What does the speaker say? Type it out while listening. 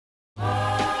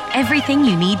Everything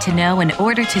you need to know in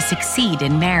order to succeed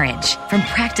in marriage, from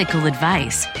practical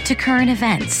advice to current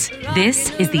events. This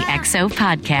is the XO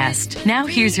Podcast. Now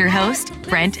here's your host,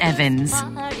 Brent Evans. All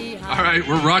right,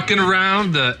 we're rocking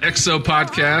around the XO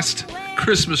Podcast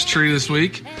Christmas tree this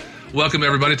week. Welcome,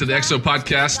 everybody, to the XO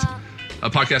Podcast, a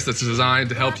podcast that's designed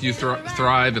to help you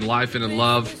thrive in life and in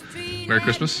love. Merry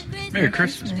Christmas. Merry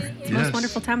Christmas, man. It's the most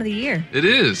wonderful time of the year. It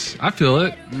is. I feel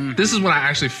it. This is when I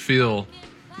actually feel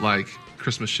like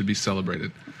Christmas should be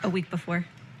celebrated. A week before.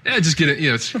 Yeah, just get it.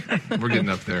 We're getting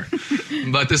up there.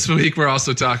 But this week we're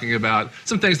also talking about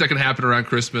some things that can happen around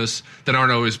Christmas that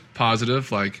aren't always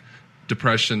positive, like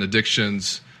depression,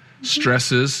 addictions,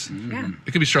 stresses. Yeah.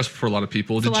 It can be stressful for a lot of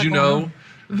people. It's a Did lot you going know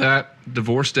on. that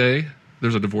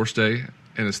there's a divorce day,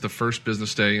 and it's the first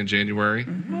business day in January?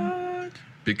 What?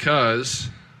 Because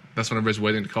that's when everybody's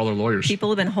waiting to call their lawyers. People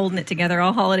have been holding it together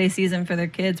all holiday season for their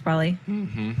kids, probably.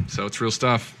 So it's real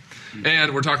stuff.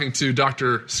 And we're talking to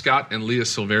Dr. Scott and Leah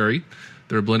Silveri.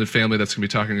 They're a blended family that's going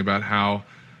to be talking about how,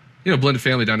 blended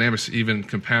family dynamics even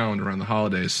compound around the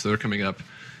holidays. So they're coming up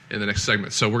in the next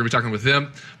segment. So we're going to be talking with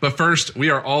them. But first, we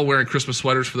are all wearing Christmas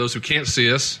sweaters for those who can't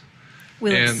see us.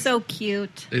 We look And- so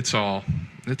cute. It's all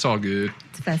good.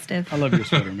 It's festive. I love your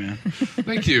sweater, man.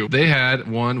 Thank you. They had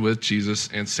one with Jesus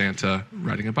and Santa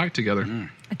riding a bike together.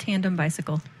 A tandem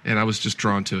bicycle. And I was just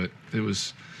drawn to it.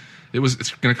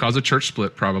 It's going to cause a church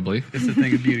split, probably. It's a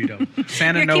thing of beauty, though.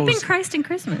 Santa You're knows. keeping Christ in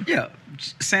Christmas. Yeah,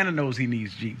 Santa knows he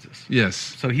needs Jesus. Yes.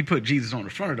 So he put Jesus on the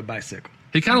front of the bicycle.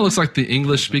 He kind of looks like the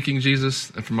English-speaking Jesus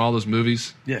from all those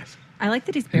movies. Yes, I like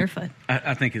that he's barefoot.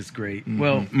 I think it's great.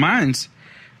 Well, mine's.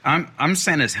 I'm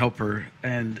Santa's helper,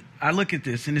 and I look at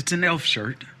this, and it's an elf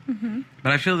shirt,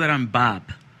 but I feel that I'm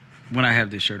Bob when I have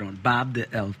this shirt on. Bob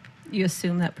the elf. You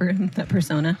assume that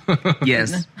persona.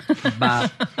 Yes, Bob.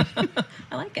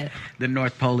 I like it. The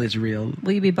North Pole is real.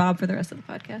 Will you be Bob for the rest of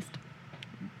the podcast?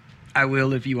 I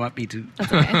will if you want me to.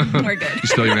 That's okay. We're good. You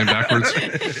spell your name backwards.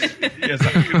 Yes,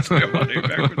 I'm going to spell my name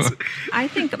backwards. I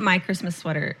think my Christmas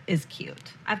sweater is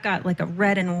cute. I've got like a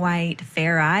red and white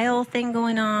Fair Isle thing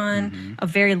going on, a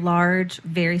very large,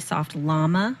 very soft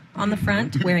llama on the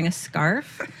front wearing a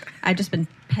scarf. I've just been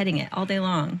petting it all day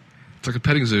long. It's like a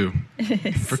petting zoo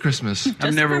for Christmas.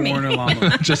 I've never for me. worn a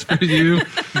llama. Just for you.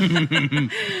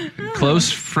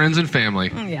 Close friends and family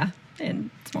Yeah,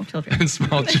 and small children. and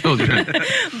small children.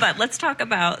 But let's talk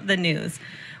about the news.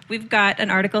 We've got an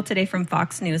article today from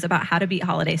Fox News about how to beat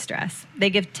holiday stress. They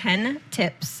give 10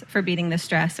 tips for beating the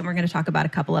stress, and we're going to talk about a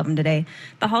couple of them today.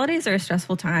 The holidays are a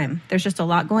stressful time. There's just a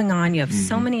lot going on. You have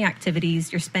so many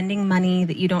activities. You're spending money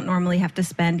that you don't normally have to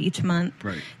spend each month.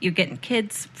 Right. You're getting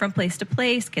kids from place to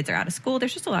place. Kids are out of school.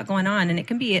 There's just a lot going on, and it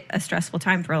can be a stressful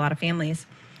time for a lot of families.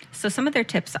 So some of their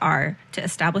tips are to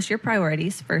establish your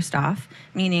priorities, first off,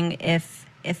 meaning if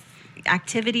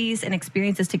activities and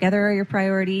experiences together are your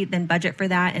priority, then budget for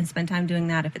that and spend time doing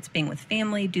that. If it's being with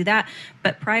family, do that.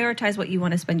 But prioritize what you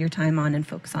want to spend your time on and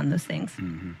focus on those things.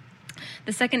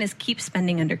 The second is keep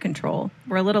spending under control.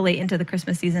 We're a little late into the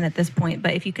Christmas season at this point,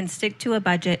 but if you can stick to a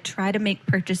budget, try to make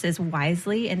purchases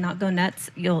wisely and not go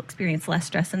nuts, you'll experience less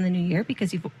stress in the new year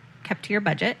because you've kept to your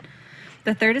budget.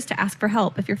 The third is to ask for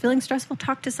help. If you're feeling stressful,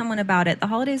 talk to someone about it. The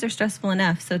holidays are stressful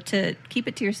enough, so to keep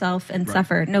it to yourself and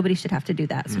suffer, nobody should have to do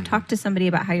that. So talk to somebody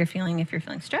about how you're feeling if you're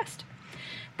feeling stressed.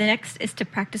 The next is to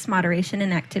practice moderation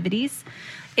in activities.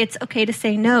 It's okay to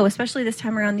say no, especially this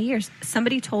time around the year.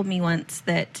 Somebody told me once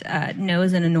that no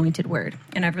is an anointed word,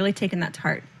 and I've really taken that to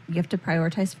heart. You have to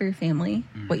prioritize for your family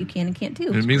what you can and can't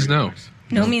do. It means no.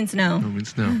 No means no. No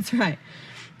means no. That's right.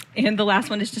 And the last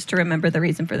one is just to remember the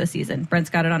reason for the season. Brent's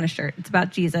got it on his shirt. It's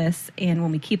about Jesus. And when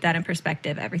we keep that in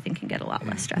perspective, everything can get a lot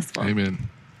less stressful. Amen.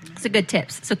 So good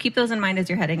tips. So keep those in mind as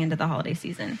you're heading into the holiday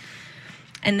season.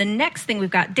 And the next thing we've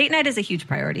got, date night is a huge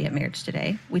priority at Marriage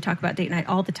Today. We talk about date night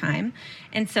all the time.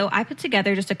 And so I put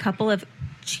together just a couple of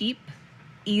cheap,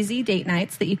 easy date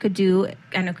nights that you could do.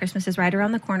 I know Christmas is right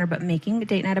around the corner, but making a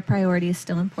date night a priority is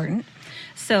still important.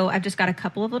 So I've just got a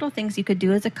couple of little things you could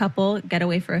do as a couple, get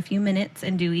away for a few minutes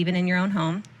and do even in your own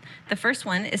home. The first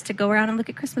one is to go around and look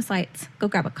at Christmas lights. Go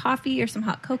grab a coffee or some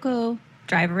hot cocoa,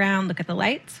 drive around, look at the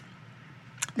lights.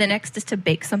 The next is to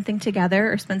bake something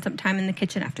together or spend some time in the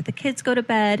kitchen after the kids go to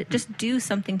bed. Just do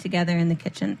something together in the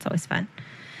kitchen. It's always fun.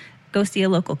 Go see a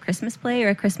local Christmas play or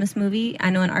a Christmas movie. I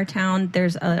know in our town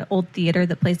there's an old theater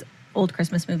that plays old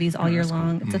Christmas movies all year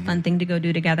long. It's a fun thing to go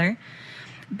do together.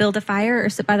 Build a fire or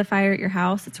sit by the fire at your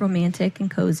house. It's romantic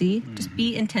and cozy. Just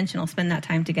be intentional. Spend that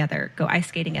time together. Go ice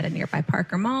skating at a nearby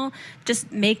park or mall.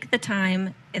 Just make the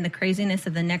time in the craziness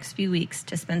of the next few weeks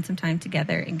to spend some time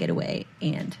together and get away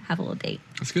and have a little date.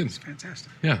 That's good.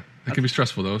 Fantastic. Yeah. It can be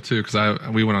stressful though too, because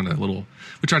we went on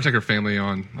we try to take our family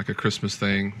on like a Christmas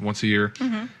thing once a year,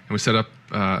 and we set up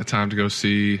a time to go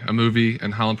see a movie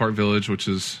in Highland Park Village, which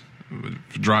is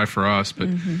a drive for us, but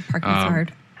Parking's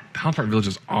hard. Highland Park Village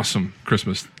is awesome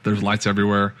Christmas. There's lights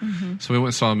everywhere. So we went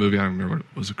and saw a movie. I don't remember what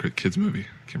it was, a kids movie.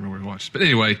 I can't remember what we watched. But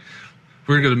anyway,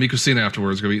 we're going to go to Mikosina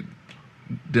afterwards, go eat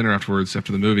dinner afterwards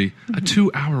after the movie. A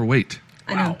 2-hour wait.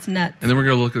 I know, it's nuts. And then we're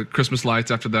going to look at Christmas lights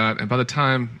after that. And by the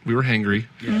time we were hangry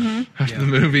after the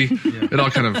movie, it all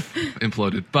kind of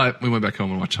imploded. But we went back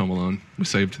home and watched Home Alone. We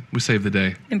saved the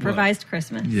day. Improvised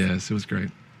Christmas. Yes, it was great.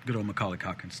 Good old Macaulay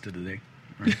Culkin to the day.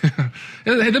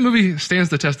 Hey, that movie stands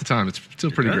the test of time. It's still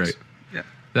pretty great. Yeah.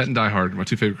 That and Die Hard, my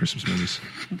two favorite Christmas movies.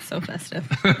 It's so festive.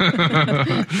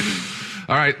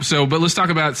 All right, but let's talk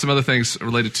about some other things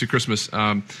related to Christmas.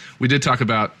 We did talk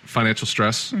about financial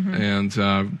stress and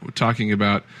talking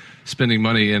about spending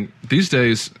money. And these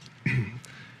days,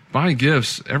 buying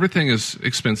gifts, everything is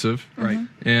expensive. Right.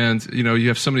 And, you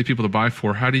have so many people to buy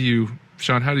for.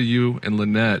 Sean, how do you and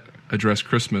Lynette address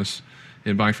Christmas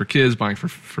in buying for kids, buying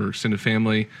for extended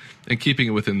family, and keeping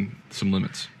it within some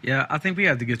limits? Yeah, I think we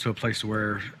had to get to a place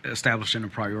where establishing the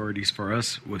priorities for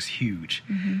us was huge.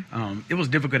 It was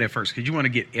difficult at first because you want to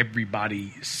get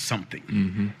everybody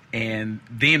something. And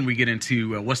then we get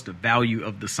into what's the value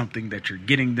of the something that you're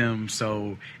getting them.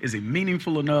 So is it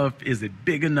meaningful enough? Is it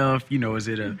big enough? Is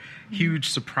it a huge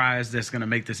surprise that's going to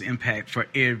make this impact for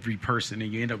every person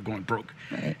and you end up going broke?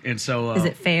 Right. And so is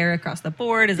it fair across the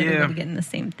board? Is everybody getting the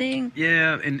same thing?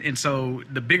 Yeah, and so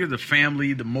the bigger the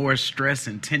family, the more stress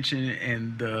and tension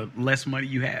and the less money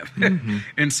you have.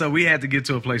 And so we had to get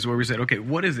to a place where we said, okay,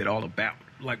 what is it all about?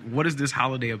 Like, what is this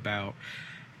holiday about?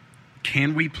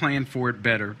 Can we plan for it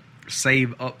better,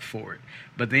 save up for it?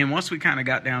 But then once we kind of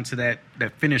got down to that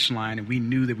finish line and we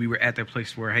knew that we were at that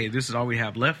place where, hey, this is all we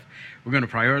have left, we're going to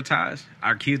prioritize.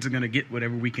 Our kids are going to get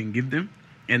whatever we can give them.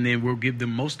 And then we'll give them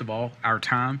most of all our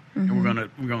time, and we're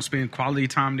gonna spend quality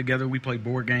time together. We play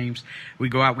board games, we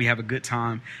go out, we have a good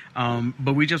time,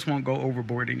 but we just won't go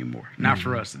overboard anymore. Not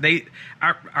for us.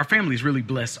 Our family's really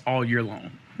blessed all year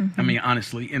long. I mean,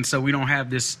 honestly, and so we don't have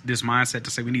this mindset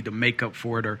to say we need to make up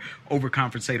for it or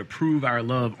overcompensate or prove our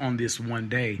love on this one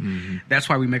day. That's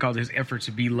why we make all this effort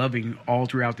to be loving all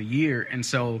throughout the year, and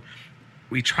so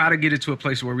we try to get it to a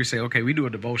place where we say, okay, we do a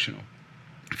devotional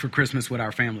for Christmas with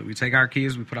our family. We take our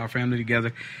kids, we put our family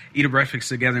together, eat a breakfast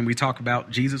together, and we talk about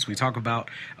Jesus. We talk about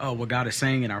what God is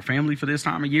saying in our family for this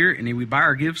time of year, and then we buy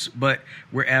our gifts, but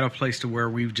we're at a place to where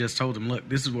we've just told them, look,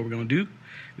 this is what we're going to do.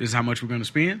 This is how much we're going to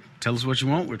spend. Tell us what you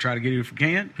want. We'll try to get it if we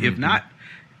can. If not,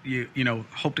 you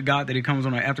hope to God that it comes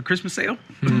on an after Christmas sale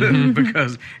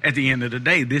because at the end of the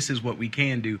day, this is what we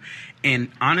can do. And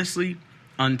honestly,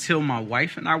 until my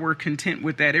wife and I were content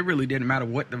with that, it really didn't matter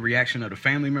what the reaction of the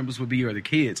family members would be or the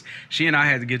kids. She and I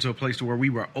had to get to a place to where we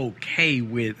were okay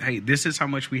with, hey, this is how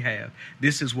much we have.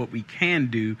 This is what we can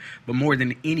do. But more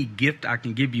than any gift I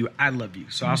can give you, I love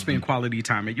you. So I'll spend quality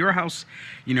time at your house.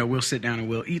 We'll sit down and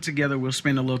we'll eat together. We'll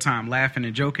spend a little time laughing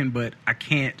and joking, but I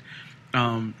can't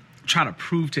try to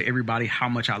prove to everybody how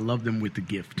much I love them with the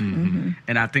gift. And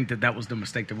I think that was the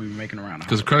mistake that we were making around the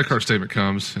because the credit card statement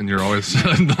comes and you're always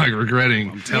like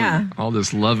regretting all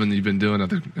this loving you've been doing at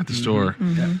the store.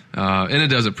 And it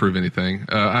doesn't prove anything.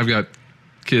 I've got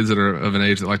kids that are of an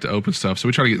age that like to open stuff, so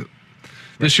we try to get.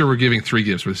 This year we're giving 3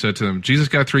 gifts. We said to them, Jesus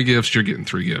got 3 gifts, you're getting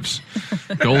 3 gifts.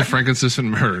 Gold, frankincense, and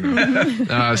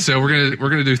myrrh. So we're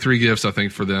gonna do 3 gifts, I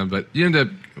think, for them. But you end up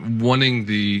wanting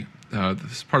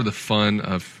this part of the fun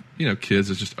of kids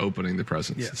is just opening the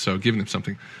presents. Yeah. So giving them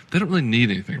something. They don't really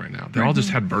need anything right now. They all just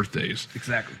had birthdays.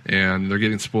 Exactly. And they're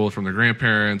getting spoiled from their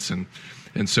grandparents. And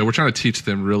so we're trying to teach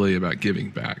them really about giving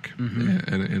back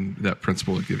and that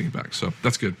principle of giving back. So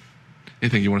that's good.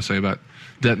 Anything you want to say about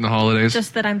debt in the holidays?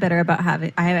 Just that I'm bitter about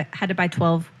I had to buy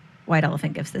 12 white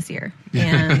elephant gifts this year,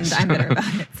 and I'm bitter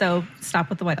about it. So stop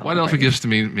with the white elephant. White elephant gifts to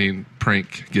me mean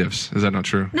prank gifts. Is that not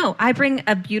true? No, I bring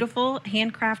a beautiful,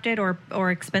 handcrafted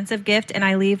or expensive gift, and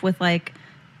I leave with like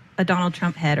a Donald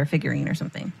Trump head or figurine or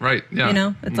something. Right.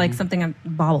 Yeah. It's like something a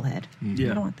bobblehead.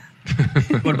 Yeah. I don't want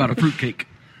that. What about a fruitcake?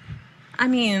 I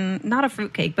mean, not a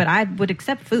fruitcake, but I would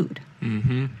accept food.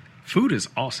 Food is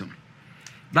awesome.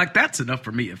 Like, that's enough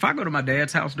for me. If I go to my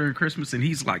dad's house during Christmas and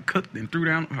he's like cooked and threw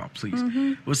down, oh, please.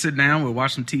 We'll sit down, we'll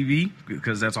watch some TV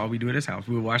because that's all we do at his house.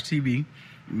 We'll watch TV.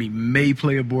 We may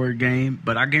play a board game,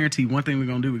 but I guarantee one thing we're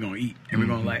going to do, we're going to eat and we're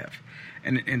going to laugh.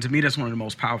 And to me, that's one of the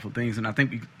most powerful things. And I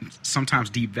think we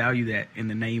sometimes devalue that in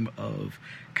the name of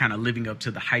kind of living up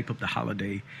to the hype of the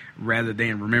holiday rather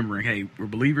than remembering, hey, we're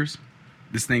believers.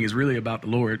 This thing is really about the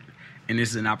Lord. and this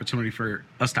is an opportunity for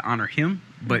us to honor him.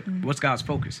 But what's God's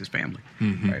focus? His family,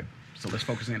 right? So let's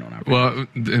focus in on our family.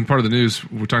 Well, in part of the news,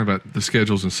 we're talking about the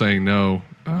schedules and saying no,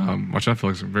 which I feel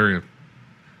like is a very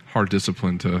hard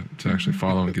discipline to actually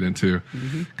follow and get into,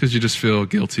 because you just feel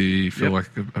guilty, you feel like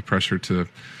a pressure to,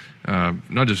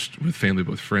 not just with family,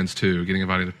 but with friends too, getting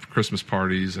invited to Christmas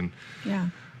parties, and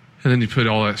then you put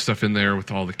all that stuff in there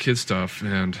with all the kid stuff,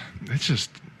 and you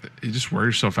just wear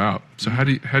yourself out. So how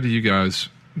do you guys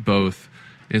both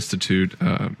institute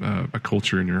a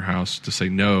culture in your house to say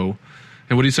no,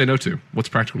 and what do you say no to? What's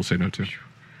practical to say no to?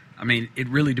 I mean, it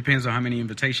really depends on how many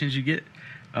invitations you get.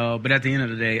 But at the end of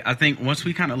the day, I think once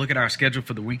we kind of look at our schedule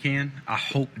for the weekend, I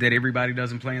hope that everybody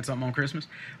doesn't plan something on Christmas.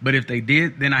 But if they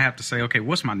did, then I have to say, okay,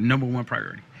 what's my number one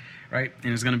priority, right?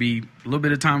 And it's going to be a little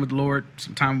bit of time with the Lord,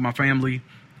 some time with my family,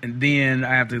 and then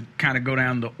I have to kind of go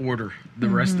down the order, the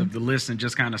rest of the list, and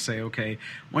just kind of say, okay,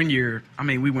 one year, I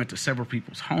mean, we went to several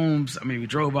people's homes. I mean, we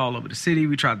drove all over the city.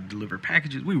 We tried to deliver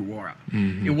packages. We were wore out.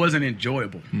 It wasn't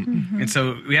enjoyable. And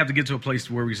so we have to get to a place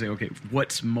where we say, okay,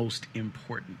 what's most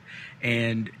important?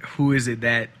 And who is it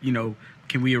that,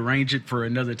 can we arrange it for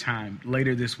another time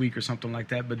later this week or something like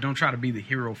that? But don't try to be the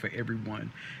hero for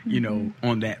everyone,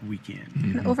 on that weekend.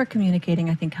 And over communicating,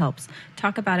 I think, helps.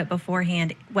 Talk about it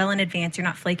beforehand, well in advance. You're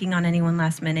not flaking on anyone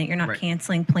last minute. You're not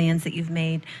canceling plans that you've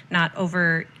made, not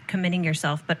over committing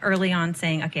yourself, but early on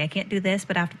saying, okay, I can't do this,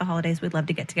 but after the holidays, we'd love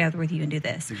to get together with you and do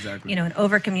this. Exactly. And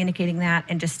over communicating that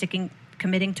and just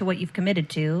committing to what you've committed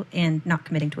to and not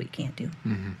committing to what you can't do.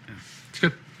 It's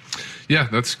good. Yeah,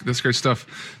 that's great stuff.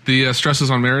 The stresses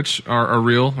on marriage are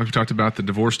real. Like we talked about, the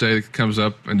divorce day that comes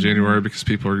up in January because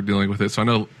people are dealing with it. So I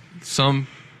know some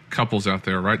couples out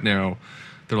there right now,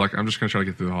 they're like, I'm just going to try to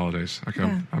get through the holidays. Like,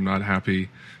 I'm not happy.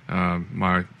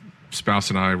 My spouse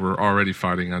and I were already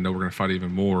fighting. I know we're going to fight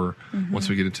even more once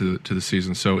we get into the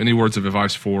season. So any words of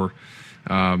advice for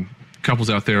couples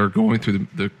out there going through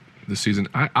the season?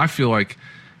 I feel like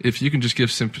if you can just give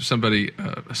somebody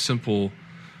a simple,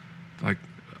 like,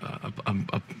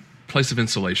 a place of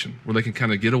insulation where they can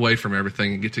kind of get away from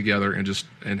everything and get together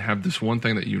and have this one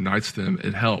thing that unites them,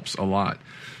 it helps a lot.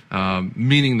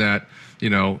 Meaning that,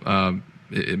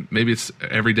 maybe it's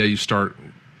every day you start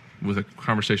with a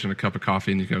conversation, a cup of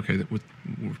coffee, and you go, okay,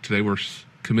 today we're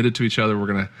committed to each other. We're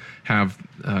going to have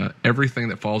everything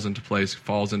that falls into place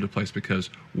because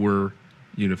we're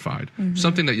unified.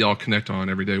 Something that y'all connect on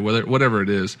every day, whatever it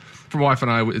is. For my wife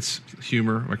and I, it's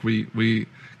humor. Like we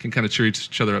can kind of cheer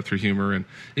each other up through humor. And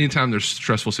anytime there's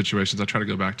stressful situations, I try to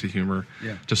go back to humor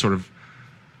to sort of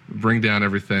bring down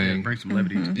everything. Yeah, bring some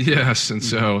levity. Yes. And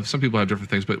so some people have different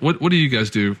things. But what do you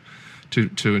guys do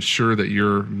to ensure that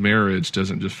your marriage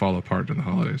doesn't just fall apart during the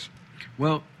holidays?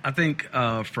 Well, I think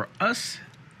for us,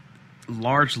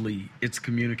 largely, it's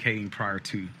communicating prior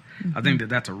to. I think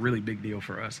that's a really big deal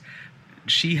for us.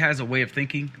 She has a way of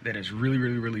thinking that is really,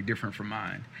 really, really different from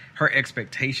mine. Her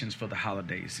expectations for the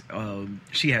holidays.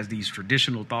 She has these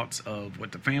traditional thoughts of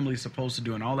what the family is supposed to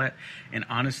do and all that. And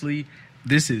honestly,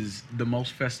 this is the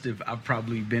most festive I've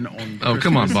probably been on. Oh,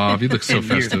 come on, Bob. You look so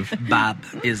festive. Bob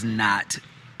is not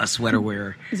a sweater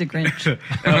wearer. He's a Grinch.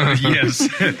 Yes.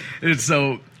 And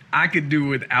so I could do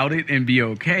without it and be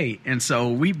okay. And so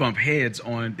we bump heads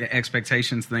on the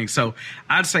expectations thing. So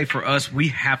I'd say for us, we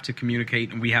have to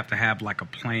communicate and we have to have like a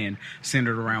plan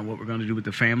centered around what we're going to do with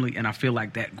the family. And I feel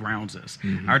like that grounds us.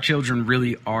 Our children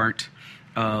really aren't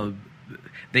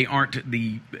they aren't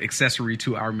the accessory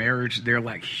to our marriage. They're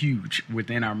like huge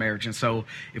within our marriage. And so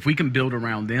if we can build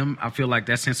around them, I feel like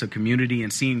that sense of community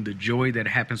and seeing the joy that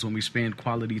happens when we spend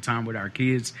quality time with our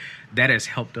kids, that has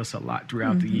helped us a lot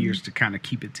throughout the years to kind of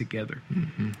keep it together.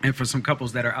 And for some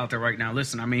couples that are out there right now,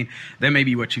 listen, I mean, that may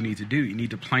be what you need to do. You need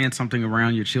to plan something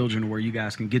around your children where you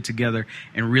guys can get together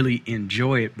and really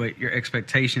enjoy it. But your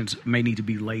expectations may need to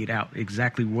be laid out.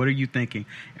 Exactly what are you thinking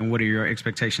and what are your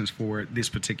expectations for this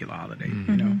particular holiday?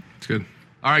 It's good.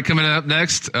 All right, coming up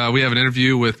next, we have an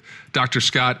interview with Dr.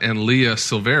 Scott and Leah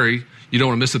Silveri. You don't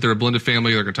want to miss it. They're a blended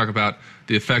family. They're going to talk about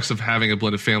the effects of having a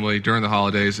blended family during the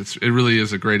holidays. It really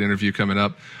is a great interview coming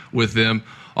up with them.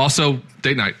 Also,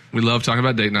 date night. We love talking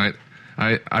about date night.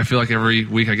 I feel like every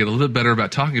week I get a little bit better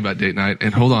about talking about date night.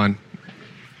 And hold on.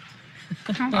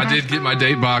 I did get my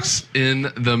date box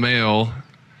in the mail.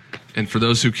 And for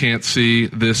those who can't see,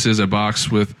 this is a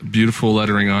box with beautiful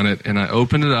lettering on it. And I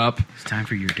opened it up. It's time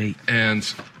for your date.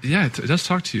 And yeah, it does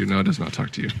talk to you. No, it does not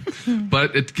talk to you.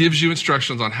 But it gives you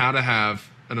instructions on how to have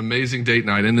an amazing date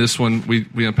night. In this one,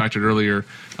 we unpacked it earlier.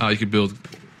 You can build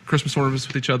Christmas ornaments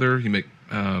with each other. You make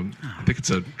I think it's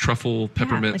a truffle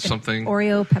peppermint like something.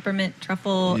 Oreo peppermint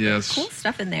truffle. Yes. Cool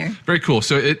stuff in there. Very cool.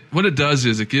 So what it does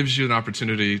is it gives you an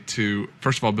opportunity to,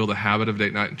 first of all, build a habit of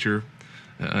date night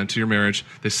into your marriage.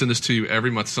 They send this to you every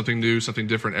month, something new, something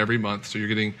different every month. So you're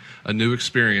getting a new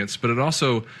experience. But it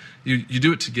also, you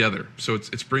do it together. So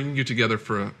it's bringing you together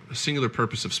for a singular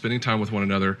purpose of spending time with one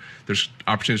another. There's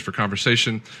opportunities for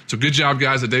conversation. So good job,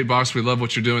 guys, at Datebox. We love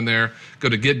what you're doing there. Go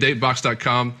to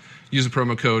getdatebox.com. Use the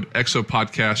promo code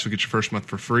EXOPODCAST. You'll get your first month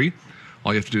for free.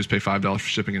 All you have to do is pay $5 for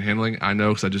shipping and handling. I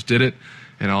know because I just did it,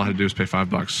 and all I had to do is pay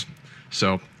 $5.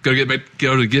 So go to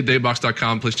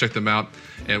getdatebox.com. Please check them out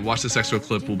and watch this EXO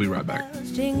clip. We'll be right back.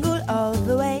 Jingle all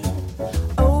the way.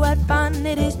 Oh, what fun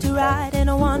it is to ride in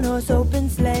a one-horse open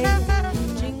sleigh.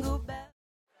 Jingle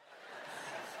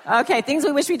bells. Okay, things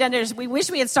we wish we'd done is we wish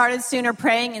we had started sooner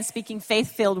praying and speaking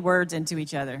faith-filled words into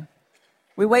each other.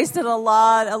 We wasted a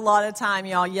lot of time,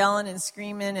 y'all, yelling and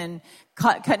screaming and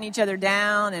cutting each other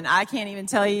down. And I can't even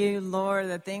tell you, Lord,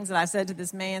 the things that I said to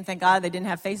this man. Thank God they didn't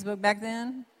have Facebook back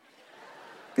then,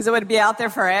 because it would be out there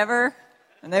forever,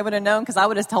 and they would have known because I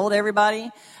would have told everybody.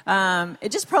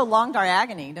 It just prolonged our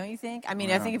agony, don't you think? I mean,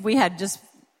 yeah. I think if we had just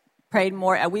prayed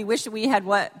more, we wish we had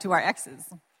what to our exes?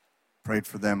 Prayed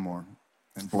for them more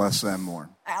and blessed them more.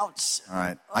 Ouch. All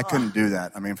right. I couldn't do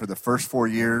that. I mean, for the first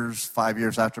 5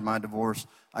 years after my divorce,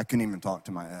 I couldn't even talk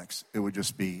to my ex. It would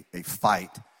just be a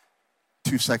fight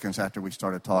 2 seconds after we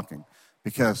started talking.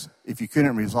 Because if you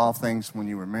couldn't resolve things when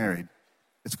you were married,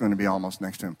 it's going to be almost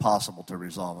next to impossible to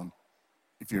resolve them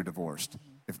if you're divorced,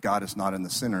 if God is not in the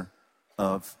center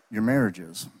of your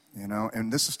marriages, you know.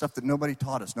 And this is stuff that nobody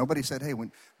taught us. Nobody said, hey,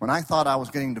 when I thought I was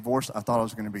getting divorced, I thought I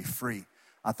was going to be free.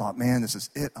 I thought, man, this is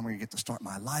it. I'm going to get to start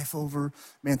my life over.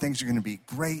 Man, things are going to be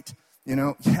great. You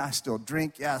know, yeah, I still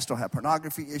drink. Yeah, I still have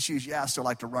pornography issues. Yeah, I still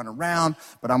like to run around,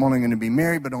 but I'm only going to be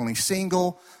married, but only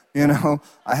single. You know,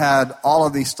 I had all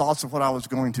of these thoughts of what I was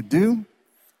going to do.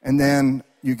 And then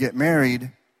you get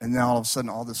married, and then all of a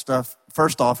sudden all this stuff,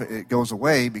 first off, it goes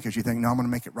away because you think, no, I'm going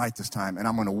to make it right this time, and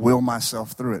I'm going to will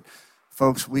myself through it.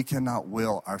 Folks, we cannot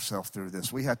will ourselves through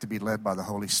this. We have to be led by the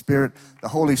Holy Spirit. The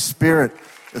Holy Spirit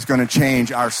is going to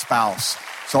change our spouse.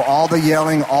 So all the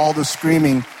yelling, all the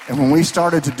screaming, and when we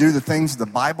started to do the things the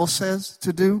Bible says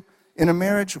to do in a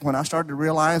marriage, when I started to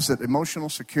realize that emotional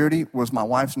security was my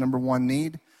wife's number one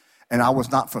need, and I was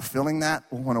not fulfilling that,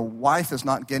 when a wife is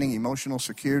not getting emotional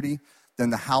security, then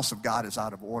the house of God is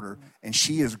out of order, and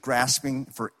she is grasping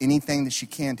for anything that she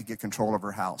can to get control of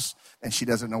her house. And she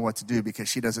doesn't know what to do because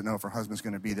she doesn't know if her husband's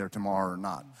going to be there tomorrow or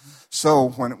not. So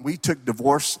when we took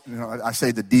divorce, you know, I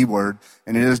say the D word,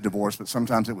 and it is divorce, but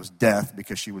sometimes it was death,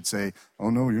 because she would say, oh,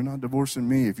 no, you're not divorcing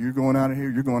me. If you're going out of here,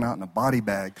 you're going out in a body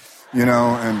bag, you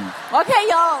know. And okay,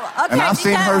 y'all. Okay, and I've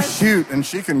seen her shoot, and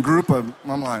she can group a,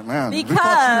 I'm like, man, we taught you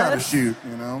how to shoot,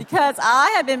 you know. Because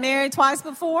I had been married twice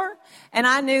before, and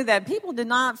I knew that people did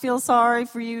not feel sorry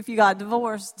for you if you got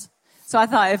divorced. So I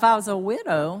thought, if I was a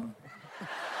widow,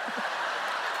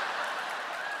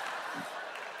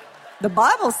 the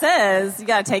Bible says you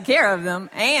got to take care of them,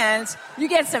 and you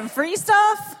get some free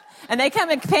stuff, and they come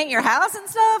and paint your house and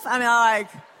stuff. I mean,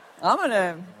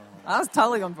 I was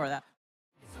totally going for that.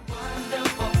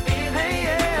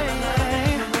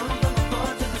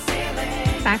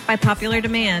 Back by popular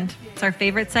demand. It's our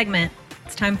favorite segment.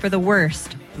 It's time for The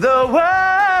Worst. The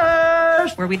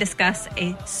Worst! Where we discuss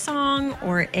a song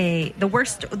or the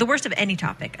worst of any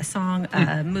topic, a song,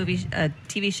 a movie, a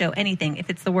TV show, anything. If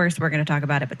it's the worst, we're going to talk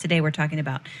about it. But today we're talking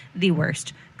about the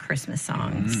worst Christmas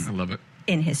songs. I love it.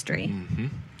 In history. Mm-hmm.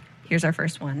 Here's our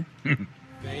first one.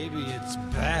 Baby, it's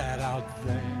bad out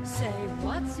there. Say,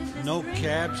 what's in this No drink?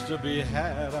 cabs to be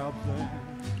had out there.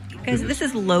 Guys, this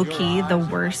is low-key the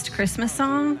worst Christmas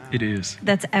song It is.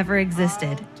 that's ever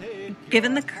existed.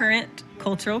 Given the current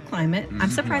cultural climate,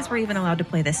 I'm surprised we're even allowed to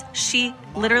play this. She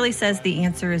literally says the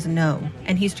answer is no,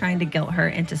 and he's trying to guilt her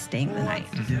into staying the night.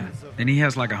 Yeah. And he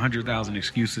has like 100,000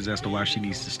 excuses as to why she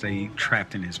needs to stay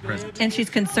trapped in his presence. And she's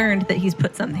concerned that he's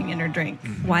put something in her drink.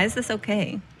 Why is this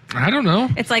okay? I don't know.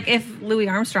 It's like if Louis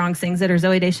Armstrong sings it or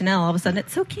Zooey Deschanel, all of a sudden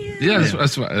it's so cute. Yeah,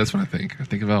 that's what I think. I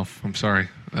think of Elf. I'm sorry.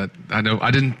 I know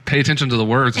I didn't pay attention to the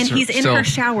words. And he's in her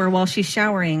shower while she's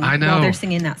showering I know. while they're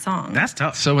singing that song. That's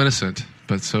tough. So innocent,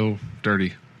 but so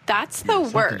dirty. That's the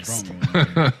worst.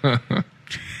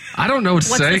 I don't know what to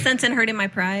What's say. the sense in hurting my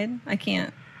pride? I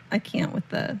can't with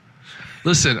the...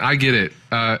 Listen, I get it.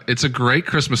 It's a great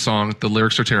Christmas song. The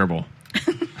lyrics are terrible.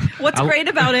 What's great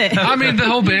about it? I mean, the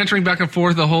whole bantering back and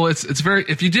forth, it's very,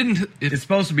 if you didn't... It's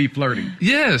supposed to be flirty.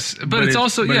 Yes, but it's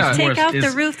also, yeah. Take off the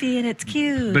roofie and it's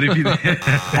cute. But if you...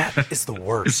 That is the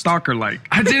worst. It's stalker-like.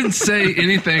 I didn't say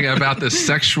anything about the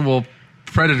sexual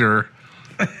predator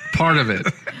part of it.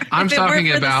 I'm If it talking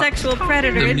weren't for about the sexual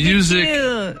predator, the it'd be music,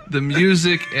 cute. the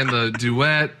music and the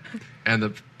duet and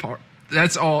the part.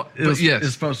 That's all. But yes,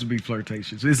 It's supposed to be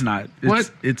flirtatious. It's not. It's,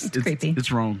 What? It's creepy.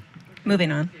 It's wrong.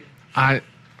 Moving on. I.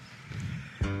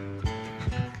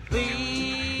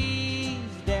 Please,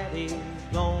 Daddy,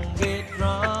 don't get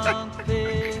drunk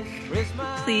this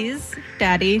Christmas. Please,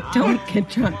 Daddy, don't get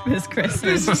drunk this Christmas.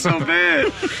 This is so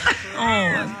bad.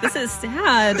 Oh, this is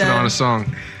sad. It's not a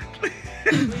song.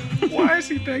 Why is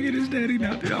he begging his daddy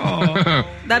not to? Oh.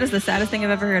 That is the saddest thing I've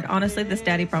ever heard. Honestly, this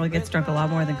daddy probably gets drunk a lot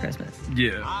more than Christmas.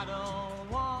 Yeah.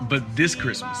 But this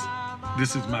Christmas,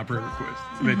 this is my prayer request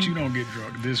that you don't get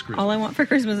drunk this Christmas. All I want for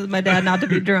Christmas is my dad not to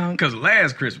be drunk. Because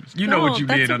last Christmas, you know what you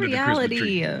that's did a under reality.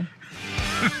 the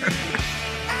Christmas tree.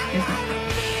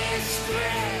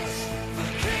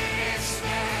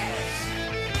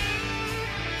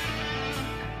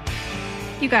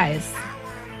 You guys,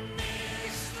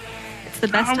 it's the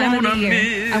best time of the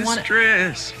year. I want it.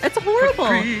 Mistress. It's horrible.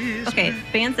 Christmas. Okay,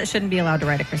 bands that shouldn't be allowed to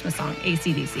write a Christmas song.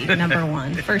 AC/DC, number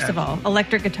one. First of all,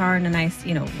 electric guitar and a nice,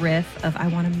 riff of "I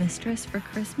Want a Mistress for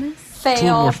Christmas."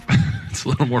 Fail. It's a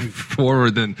little more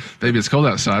forward than "Baby It's Cold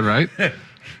Outside," right?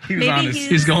 He was Maybe honest.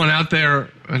 He's going out there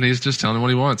and he's just telling him what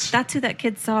he wants. That's who that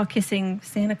kid saw kissing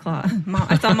Santa Claus.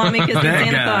 I saw mommy kissing That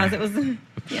Santa guy. Claus. It was,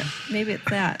 yeah, maybe it's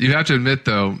that. You have to admit,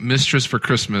 though, "Mistress for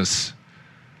Christmas,"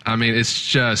 I mean, it's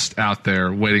just out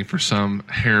there waiting for some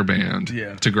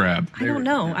hairband to grab. I don't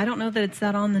know. I don't know that it's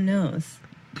that on the nose.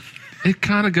 It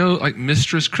kind of go like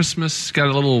 "Mistress Christmas," got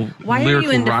a little Why are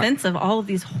lyrical you in ri- defense of all of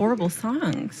these horrible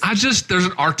songs? there's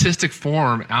an artistic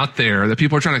form out there that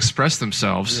people are trying to express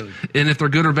themselves. And if they're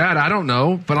good or bad, I don't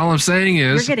know. But all I'm saying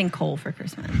We're is getting coal for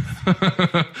Christmas.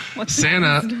 What's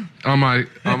Santa next? on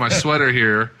my sweater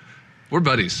here, we're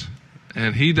buddies.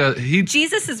 And he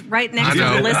Jesus is right next I to you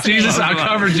know. listening. Jesus, I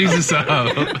covered Jesus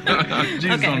up.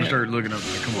 Jesus Okay. on the shirt looking up.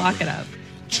 Come on. Lock it up.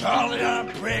 Charlie, I'm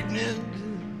pregnant.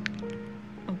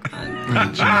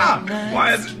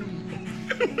 Why is it?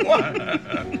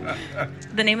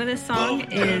 The name of this song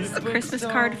is Christmas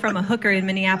Card from a Hooker in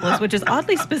Minneapolis, which is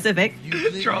oddly specific.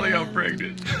 Charlie, I'm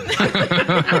pregnant.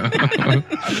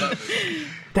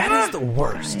 That is the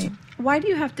worst. Why do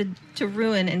you have to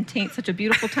ruin and taint such a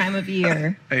beautiful time of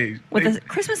year Hey, with a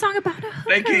Christmas song about a hooker?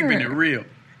 they keeping it real.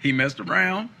 He messed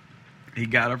around. He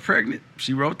got her pregnant.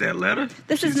 She wrote that letter.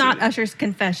 This She is not said- Usher's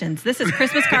Confessions. This is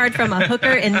Christmas Card from a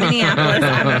Hooker in Minneapolis.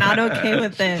 I'm not okay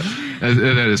with this.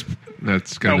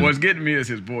 That's No, kind what's getting me is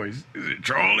his voice. Is it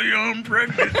Charlie, I'm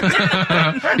pregnant?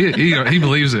 he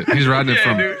believes it. He's riding it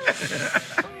Yeah,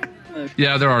 from. dude.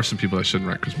 Yeah, there are some people that shouldn't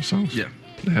write Christmas songs. Yeah.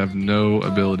 They have no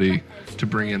ability to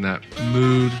bring in that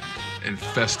mood and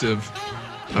festive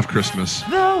of Christmas.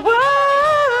 The world.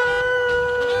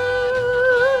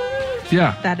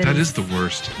 Yeah, That that is- is the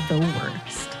worst. The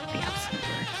worst. The absolute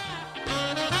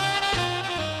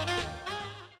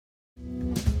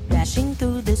worst. Dashing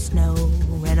through the snow,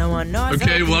 and I want no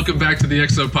Okay, welcome back to the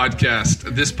XO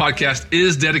Podcast. This podcast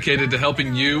is dedicated to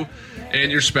helping you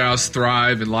and your spouse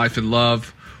thrive in life and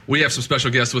love. We have some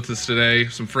special guests with us today,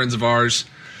 some friends of ours,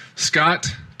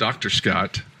 Scott, Dr.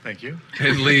 Scott, Thank you.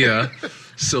 and Leah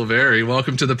Silveri.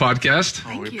 Welcome to the podcast.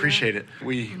 We appreciate it.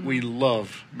 We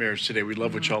love Marriage Today. We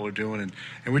love what y'all are doing,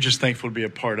 and we're just thankful to be a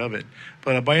part of it.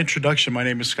 But by introduction, my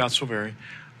name is Scott Silveri.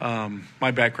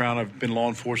 My background, I've been law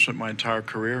enforcement my entire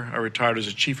career. I retired as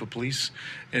a chief of police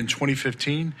in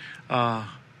 2015.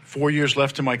 4 years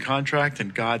left in my contract,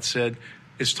 and God said,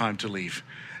 it's time to leave.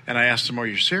 And I asked him, are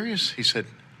you serious? He said,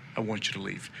 I want you to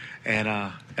leave. And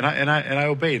I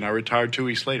obeyed, and I retired 2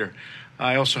 weeks later.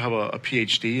 I also have a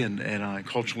PhD in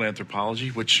cultural anthropology,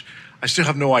 which I still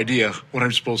have no idea what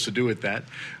I'm supposed to do with that.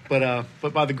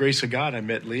 But by the grace of God, I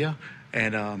met Leah,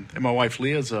 and my wife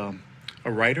Leah is a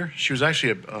writer. She was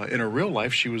actually, in her real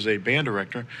life, she was a band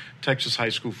director, Texas high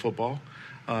school football.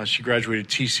 She graduated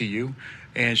TCU,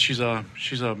 and she's a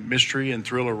mystery and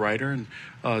thriller writer, and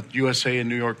USA and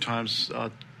New York Times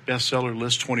bestseller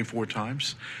list 24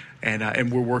 times.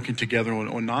 And we're working together on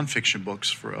nonfiction books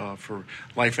for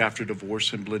life after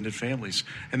divorce and blended families.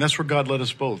 And that's where God led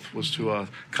us both, was to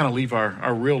kind of leave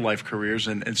our real life careers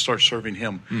and start serving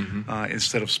Him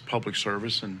instead of public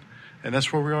service. And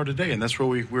that's where we are today. And that's where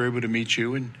we were able to meet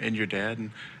you and your dad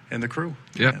and the crew.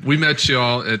 Yeah, we met you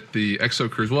all at the XO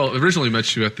Cruise. Well, originally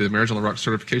met you at the Marriage on the Rock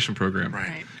certification program.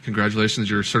 Right. Congratulations,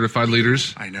 you're certified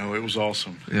leaders. I know, it was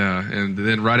awesome. Yeah, and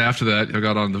then right after that, you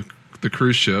got on the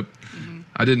cruise ship.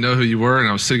 I didn't know who you were, and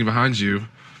I was sitting behind you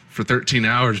for 13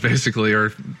 hours, basically,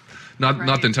 or not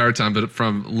the entire time, but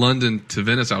from London to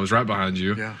Venice, I was right behind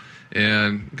you. Yeah.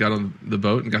 And got on the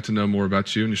boat and got to know more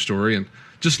about you and your story. And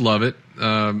just love it.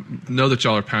 Know that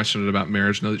y'all are passionate about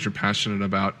marriage. Know that you're passionate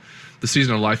about the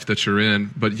season of life that you're in.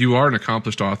 But you are an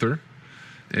accomplished author,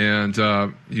 and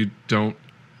you don't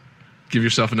give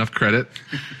yourself enough credit.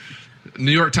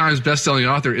 New York Times best-selling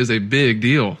author is a big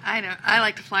deal. I know. I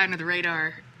like to fly under the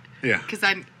radar. Yeah. Because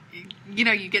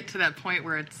you get to that point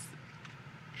where it's.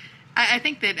 I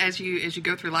think that as you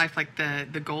go through life, like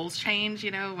the goals change.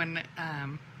 When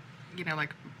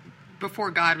like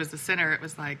before God was the center, it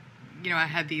was like I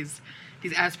had these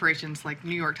aspirations. Like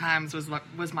New York Times was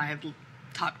my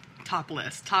top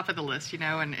list, top of the list.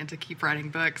 And to keep writing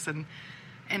books and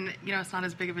it's not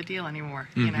as big of a deal anymore.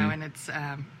 And it's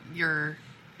your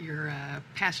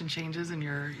passion changes and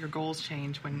your goals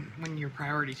change when your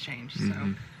priorities change.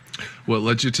 So. What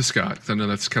led you to Scott? 'Cause I know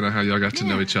that's kind of how y'all got to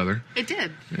know each other. It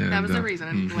did. And, that was the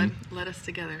reason. It led us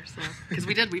together. So because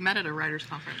we met at a writers'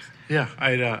 conference. Yeah,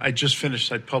 I just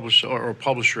finished. I published, or a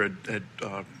publisher had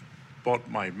bought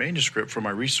my manuscript for my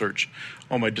research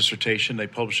on my dissertation. They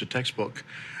published a textbook,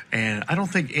 and I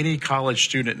don't think any college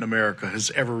student in America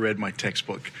has ever read my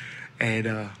textbook.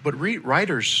 And but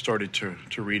writers started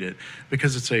to read it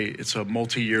because it's a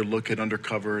multi-year look at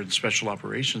undercover and special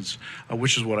operations,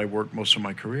 which is what I worked most of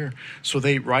my career. So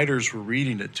writers were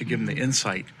reading it to give them the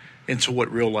insight into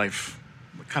what real life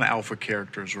kind of alpha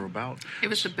characters are about. It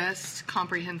was the best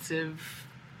comprehensive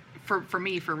for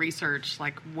me for research,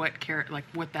 like what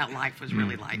that life was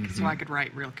really like, so I could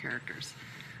write real characters.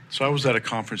 So I was at a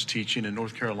conference teaching in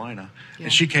North Carolina, and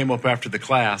she came up after the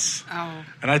class,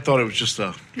 and I thought it was just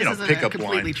a pickup line. This is a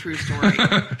completely true story.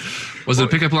 Was it a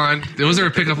pickup line? Was there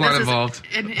a pickup line involved?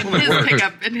 In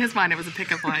his mind, it was a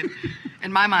pickup line.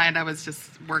 In my mind, I was just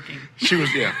working. She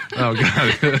was, yeah. Oh,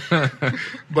 got it.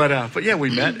 But yeah, we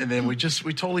met, and then we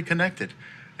totally connected,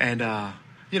 and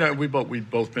we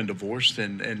both been divorced,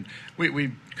 and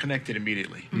we connected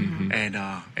immediately, and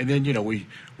then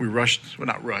we rushed, well,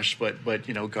 not rushed, but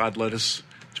God led us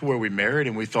to where we married,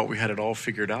 and we thought we had it all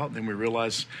figured out, and then we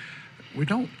realized we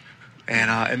don't,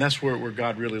 and that's where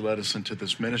God really led us into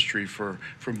this ministry for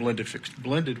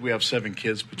Blended. We have 7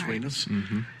 kids between us,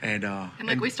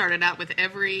 and we started out with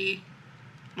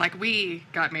we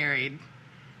got married.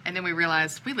 And then we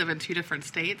realized we live in 2 different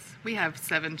states. We have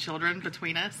 7 children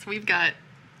between us. We've got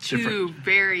 2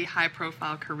 very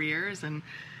high-profile careers, and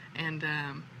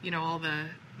all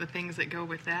the things that go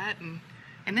with that, and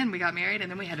then we got married,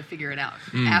 and then we had to figure it out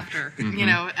after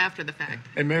after the fact.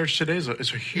 And marriage today is a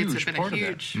huge it's been part a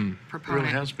huge of that. proponent. It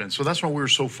really has been. So that's why we were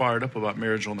so fired up about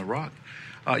Marriage on the Rock.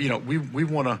 We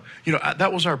want to.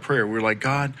 That was our prayer. We were like,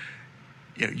 God,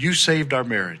 you saved our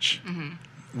marriage.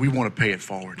 We want to pay it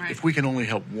forward. Right. If we can only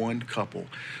help one couple.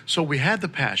 So we had the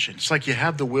passion. It's like you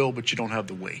have the will, but you don't have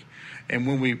the way. And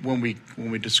when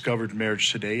we discovered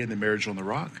Marriage Today and the Marriage on the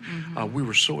Rock, we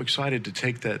were so excited to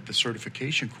take the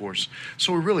certification course.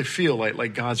 So we really feel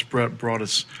like God's brought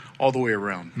us all the way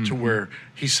around to where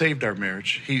He saved our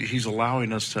marriage. He's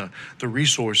allowing us the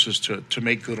resources to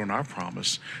make good on our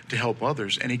promise to help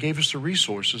others, and He gave us the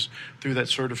resources through that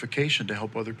certification to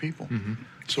help other people.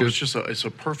 So it's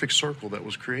a perfect circle that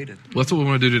was created. Well, that's what we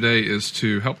want to do today, is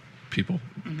to help people.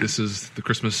 This is the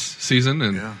Christmas season,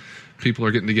 and people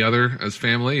are getting together as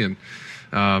family. And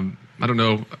I don't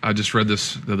know, I just read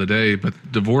this the other day, but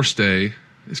Divorce Day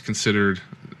is considered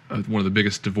one of the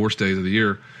biggest divorce days of the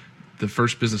year, the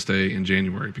first business day in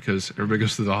January, because everybody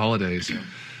goes through the holidays,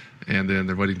 and then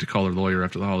they're waiting to call their lawyer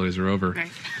after the holidays are over.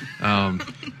 Right.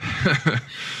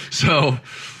 So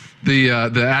the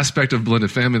aspect of blended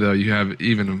family, though, you have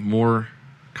even more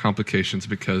complications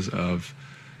because of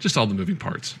just all the moving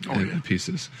parts and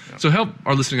pieces. Yeah. So help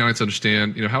our listening audience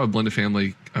understand, how a blended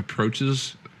family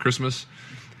approaches Christmas,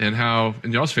 and how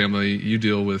in y'all's family you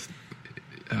deal with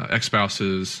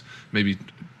ex-spouses, maybe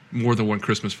more than one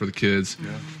Christmas for the kids.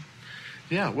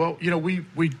 Yeah. Well,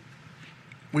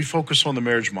 we focus on the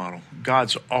marriage model.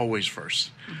 God's always first.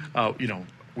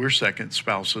 We're second,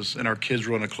 spouses, and our kids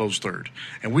run a close third,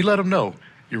 and we let them know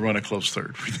you run a close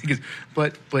third.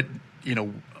 But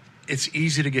it's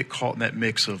easy to get caught in that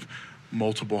mix of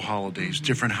multiple holidays,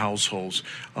 different households,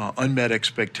 unmet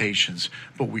expectations.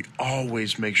 But we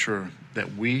always make sure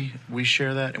that we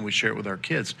share that, and we share it with our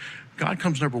kids. God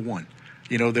comes number one.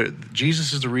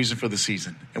 Jesus is the reason for the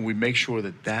season, and we make sure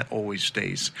that always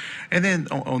stays. And then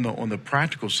on the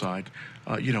practical side,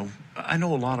 I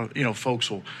know a lot of folks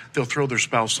they'll throw their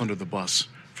spouse under the bus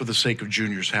for the sake of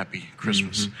Junior's happy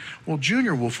Christmas. Well,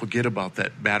 Junior will forget about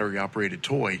that battery-operated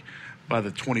toy by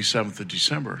the 27th of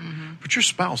December. But your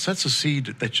spouse, that's a seed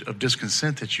of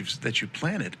discontent that you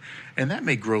planted, and that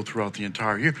may grow throughout the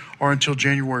entire year, or until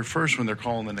January 1st when they're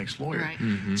calling the next lawyer.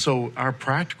 Right. So our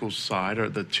practical side, or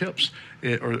the tips,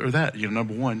 or that,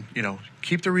 number one,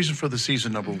 keep the reason for the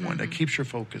season number one. That keeps your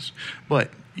focus.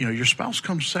 But, your spouse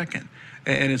comes second.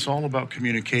 And it's all about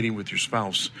communicating with your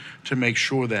spouse to make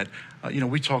sure that,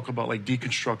 we talk about like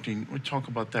deconstructing. We talk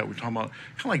about that. We're talking about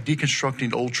kind of like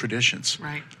deconstructing old traditions.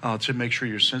 Right. To make sure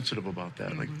you're sensitive about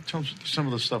that. Like tell us some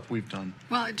of the stuff we've done.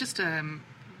 Well, just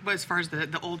as far as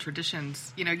the old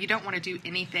traditions, you don't want to do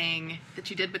anything that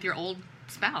you did with your old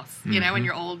spouse, and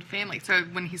your old family. So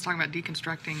when he's talking about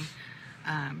deconstructing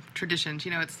traditions,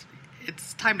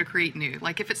 it's time to create new.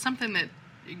 Like if it's something that,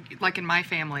 like in my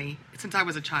family, since I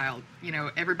was a child,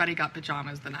 everybody got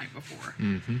pajamas the night before.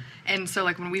 And so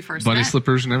like when we first bunny met,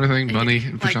 slippers and everything, bunny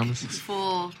pajamas. Like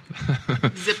full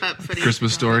zip-up footy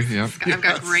Christmas pajamas. story, yeah. I've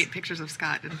got great pictures of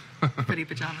Scott in footy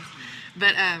pajamas.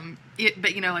 But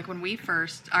like when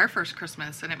our first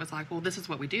Christmas, and it was like, well, this is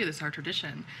what we do. This is our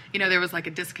tradition. There was like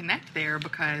a disconnect there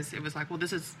because it was like, well,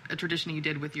 this is a tradition you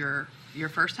did with your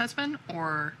first husband,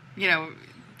 or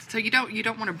so you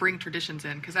don't want to bring traditions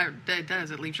in because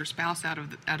it leaves your spouse out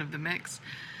of the mix.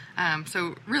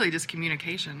 So really, just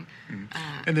communication.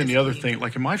 And then the other thing,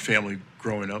 like in my family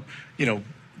growing up,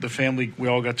 the family, we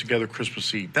all got together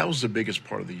Christmas Eve. That was the biggest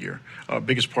part of the year,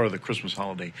 biggest part of the Christmas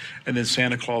holiday. And then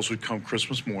Santa Claus would come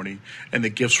Christmas morning, and the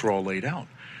gifts were all laid out.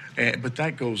 But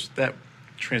that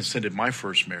transcended my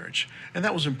first marriage, and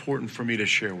that was important for me to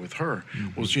share with her.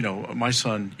 Was my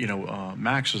son,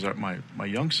 Max is my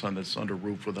young son that's under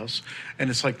roof with us, and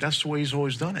it's like that's the way he's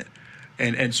always done it.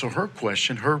 And so her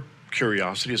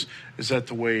curiosity is that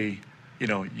the way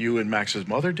you and Max's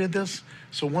mother did this?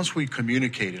 So once we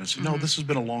communicated and said, no, this has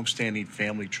been a long-standing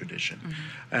family tradition.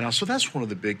 And so that's one of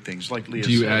the big things, like Leah said.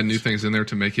 Do you add new things in there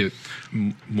to make it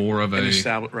more of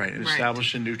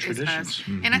establishing new traditions.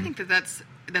 And I think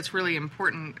that's really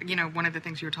important. One of the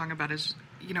things you were talking about is,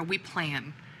 we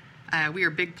plan. We are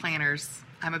big planners.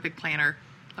 I'm a big planner.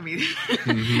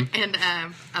 And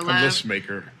I love a list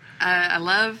maker. I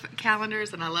love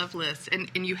calendars and I love lists,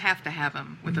 and you have to have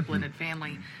them with a blended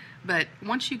family. But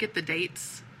once you get the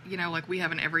dates, like we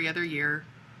have an every other year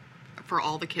for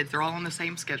all the kids. They're all on the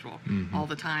same schedule all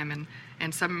the time.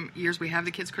 And some years we have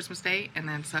the kids Christmas Day, and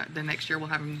then the next year we'll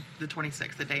have them the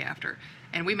 26th, the day after.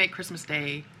 And we make Christmas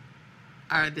Day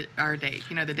our day,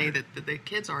 the day that the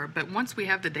kids are. But once we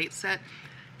have the date set,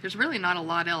 there's really not a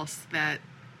lot else that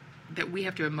we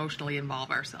have to emotionally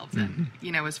involve ourselves in,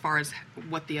 as far as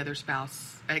what the other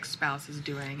ex-spouse is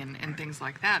doing and things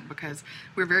like that, because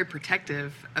we're very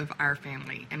protective of our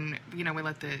family. And, we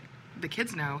let the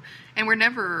kids know. And we're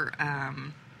never,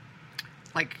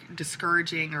 like,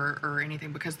 discouraging or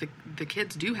anything, because the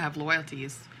kids do have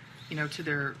loyalties, to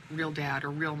their real dad or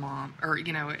real mom, or,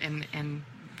 and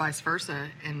vice versa,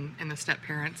 and the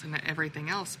step-parents and everything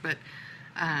else. But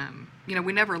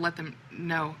we never let them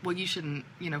know, well, you shouldn't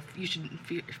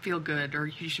feel good, or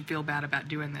you should feel bad about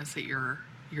doing this at your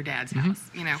dad's house,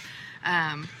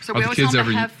 So we always want them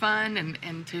to have fun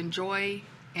and to enjoy,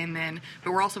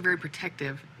 but we're also very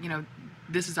protective.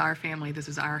 This is our family, this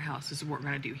is our house, this is what we're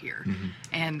going to do here.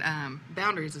 And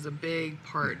boundaries is a big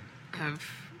part of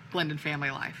blended family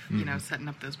life, setting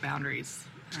up those boundaries.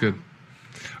 It's good.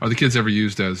 Are the kids ever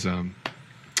used as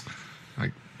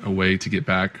like a way to get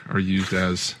back, or used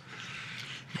as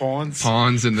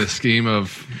pawns in the scheme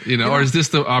of, or is this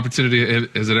the opportunity?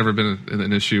 Has it ever been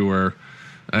an issue where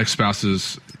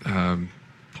ex-spouses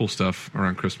pull stuff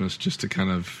around Christmas just to kind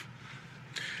of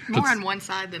more on one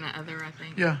side than the other, I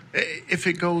think. Yeah, if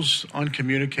it goes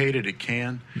uncommunicated, it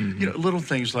can. Little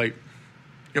things like,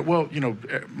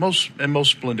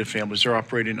 most blended families, they're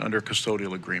operating under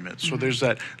custodial agreements, so there's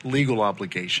that legal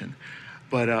obligation.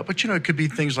 But it could be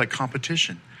things like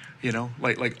competition.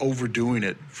 Like overdoing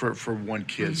it for one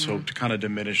kid, so to kind of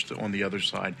diminish on the other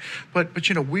side. But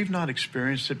we've not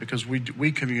experienced it because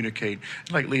we communicate.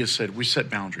 Like Leah said, we set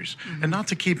boundaries, and not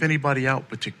to keep anybody out,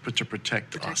 but to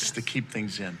protect us, to keep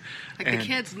things in. Like the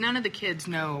kids, none of the kids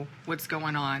know what's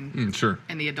going on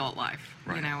in the adult life,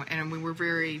 and we were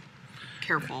very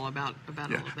careful about all of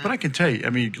that. But I can tell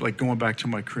you, like going back to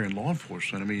my career in law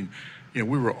enforcement, we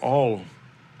were all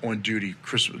on duty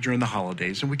during the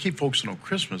holidays, and we keep focusing on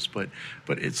Christmas, but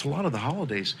it's a lot of the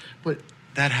holidays. But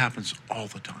that happens all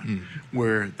the time,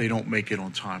 where they don't make it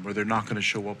on time, or they're not going to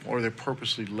show up, or they're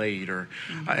purposely late, or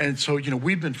and so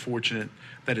we've been fortunate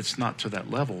that it's not to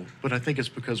that level. But I think it's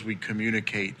because we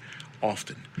communicate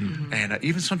often, and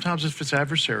even sometimes if it's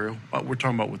adversarial, we're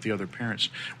talking about with the other parents,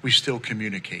 we still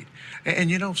communicate.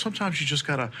 And sometimes you just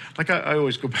gotta, like I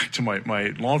always go back to my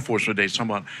law enforcement days.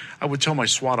 I would tell my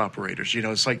SWAT operators,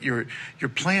 it's like your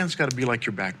plan's got to be like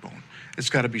your backbone. It's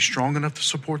got to be strong enough to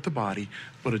support the body,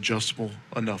 but adjustable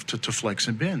enough to flex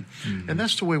and bend. And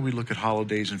that's the way we look at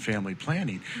holidays and family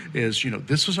planning is,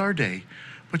 this is our day.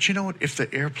 But you know what? If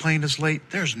the airplane is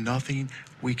late, there's nothing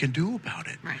we can do about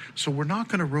it. Right. So we're not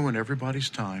going to ruin everybody's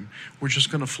time. We're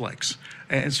just going to flex.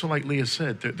 And so like Leah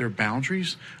said, there are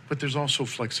boundaries, but there's also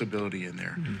flexibility in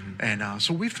there. And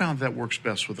so we found that works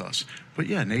best with us. But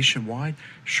yeah, nationwide,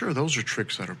 sure, those are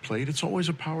tricks that are played. It's always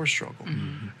a power struggle.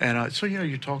 And so,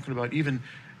 you're talking about even,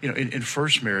 in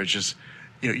first marriages,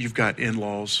 you've got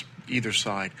in-laws either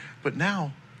side. But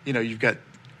now, you've got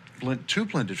two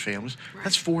blended families. Right.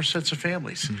 That's 4 sets of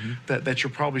families that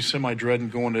you're probably semi-dreading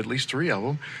going to at least 3 of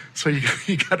them. So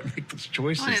you got to make those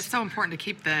choices. Well, and it's so important to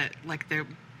keep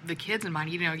the kids in mind.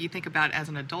 You think about as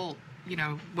an adult,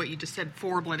 what you just said,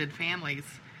 4 blended families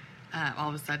all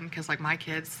of a sudden, because like my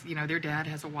kids, their dad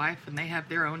has a wife and they have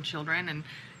their own children,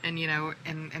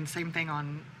 and same thing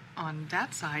on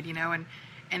that side,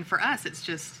 and for us it's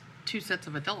just 2 sets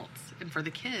of adults, and for the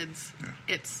kids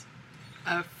it's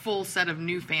a full set of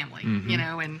new family,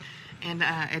 and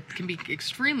it can be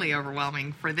extremely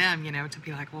overwhelming for them, to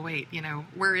be like, well, wait,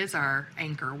 where is our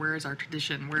anchor? Where is our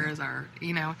tradition? Where is our,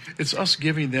 It's us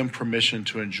giving them permission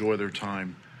to enjoy their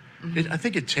time. I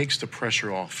think it takes the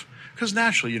pressure off. Because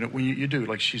naturally, when you do,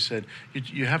 like she said,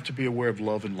 you have to be aware of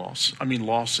love and loss. I mean,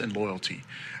 loss and loyalty.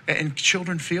 And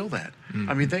children feel that.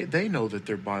 I mean, they know that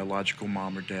their biological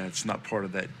mom or dad's not part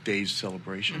of that day's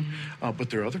celebration, but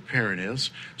their other parent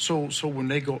is. So when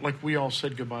they go, like we all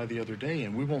said goodbye the other day,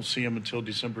 and we won't see them until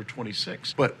December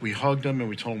 26th. But we hugged them and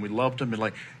we told them we loved them, and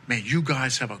like, man, you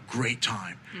guys have a great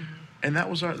time. And that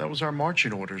was our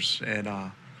marching orders. And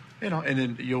and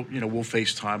then we'll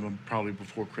FaceTime them probably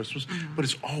before Christmas. But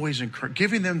it's always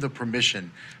giving them the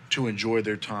permission to enjoy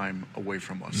their time away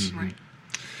from us. Right.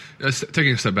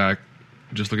 Taking a step back,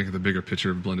 just looking at the bigger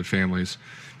picture of blended families,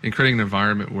 and creating an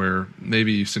environment where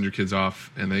maybe you send your kids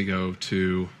off and they go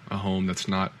to a home that's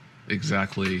not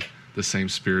exactly the same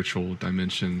spiritual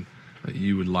dimension that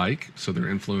you would like. So their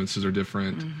influences are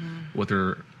different, what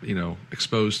they're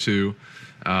exposed to.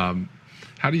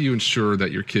 How do you ensure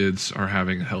that your kids are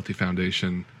having a healthy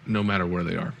foundation no matter where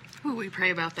they are? Ooh, we pray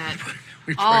about that.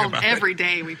 Every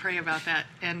day we pray about that.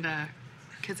 And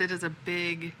because it is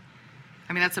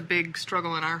that's a big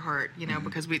struggle in our heart,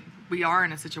 because we are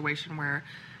in a situation where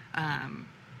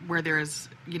there is,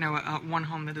 one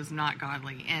home that is not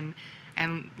godly.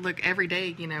 And look, every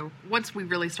day, once we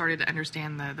really started to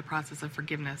understand the process of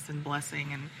forgiveness and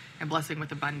blessing and blessing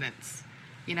with abundance,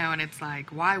 and it's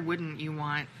like, why wouldn't you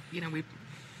want, we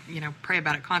pray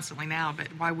about it constantly now, but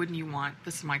why wouldn't you want,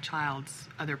 this is my child's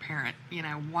other parent,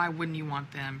 why wouldn't you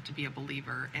want them to be a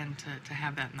believer and to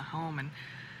have that in the home?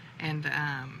 And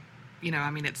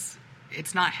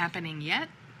it's not happening yet,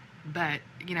 but,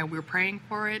 we're praying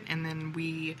for it. And then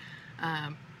we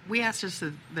asked just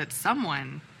that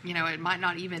someone, it might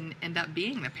not even end up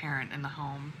being the parent in the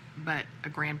home, but a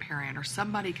grandparent or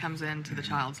somebody comes into the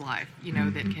child's life,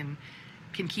 that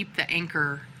can keep the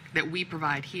anchor that we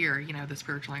provide here, the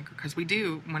spiritual anchor. Because we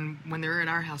do, when they're in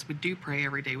our house, we do pray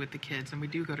every day with the kids, and we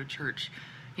do go to church,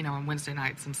 on Wednesday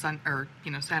nights and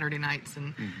Saturday nights,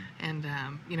 and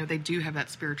they do have that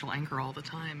spiritual anchor all the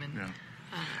time.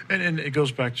 And it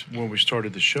goes back to when we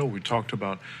started the show. We talked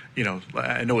about,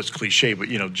 I know it's cliche, but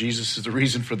Jesus is the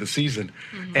reason for the season,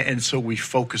 and so we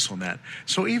focus on that.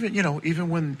 So even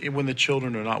when the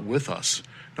children are not with us,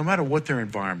 no matter what their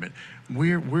environment,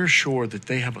 we're sure that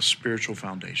they have a spiritual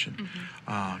foundation.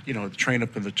 Train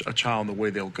up a child in the way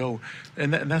they'll go,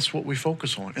 and that's what we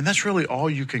focus on. And that's really all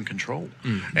you can control.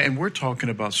 And we're talking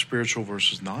about spiritual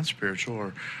versus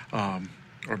non-spiritual,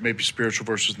 or maybe spiritual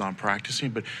versus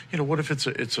non-practicing. But what if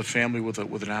it's a family with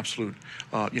an absolute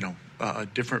a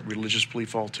different religious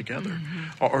belief altogether,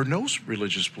 or no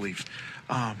religious belief?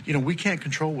 We can't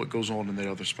control what goes on in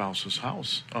the other spouse's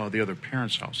house, the other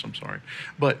parent's house. I'm sorry,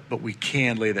 but we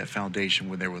can lay that foundation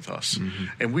when they're with us,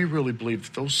 and we really believe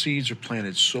that those seeds are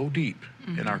planted so deep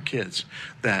in our kids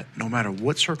that no matter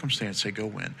what circumstance they go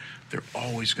in, they're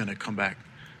always going to come back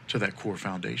to that core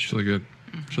foundation. It's really good.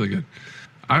 It's really good.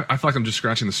 I feel like I'm just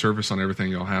scratching the surface on everything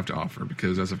y'all have to offer,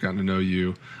 because as I've gotten to know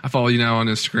you, I follow you now on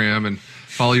Instagram and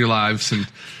follow your lives, and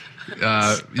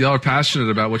y'all are passionate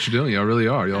about what you're doing. Y'all really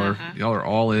are. Y'all are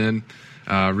all in,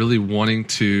 really wanting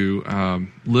to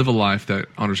live a life that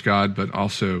honors God, but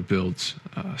also builds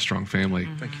a strong family.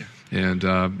 Thank you. And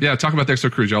talk about the XO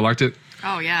Cruise. Y'all liked it?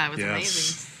 Oh yeah, it was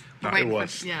amazing. It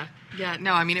was. Yeah.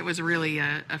 No, it was really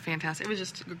a fantastic. It was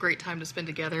just a great time to spend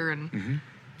together,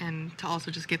 and to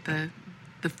also just get the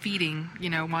feeding,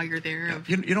 while you're there.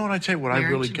 You know what I tell you? What I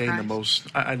really gained the most.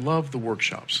 I love the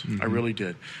workshops. I really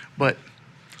did. But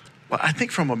Well, I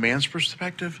think from a man's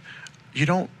perspective, you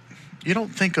don't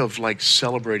think of like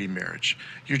celebrating marriage.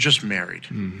 You're just married,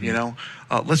 you know.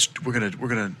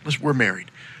 We're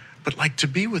married, but like to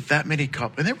be with that many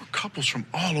couples, and there were couples from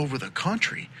all over the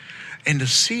country, and to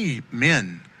see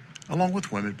men, along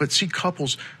with women, but see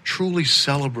couples truly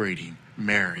celebrating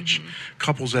marriage,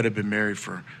 couples that have been married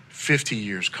for 50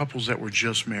 years, couples that were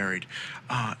just married.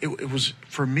 It was,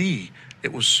 for me,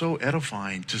 it was so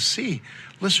edifying to see,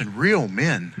 listen, real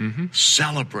men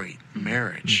celebrate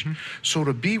marriage. So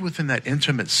to be within that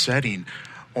intimate setting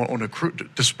on a cruise,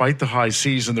 despite the high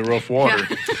seas and the rough water.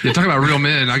 You're talking about real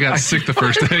men. I got sick the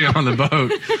first day on the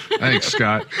boat. Thanks,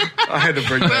 Scott. I had to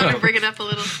bring that up. Bring it up a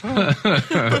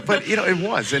little. But you know, it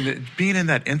was. And being in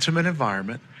that intimate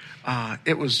environment,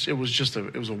 it was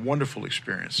a wonderful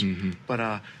experience.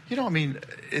 But you know, I mean,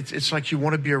 it's like you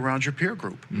want to be around your peer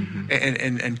group,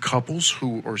 and couples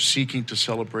who are seeking to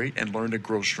celebrate and learn to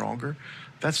grow stronger.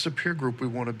 That's the peer group we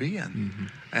want to be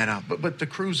in. And but the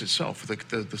cruise itself,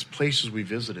 the places we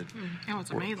visited, that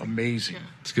was were amazing. amazing. Yeah.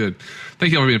 It's good.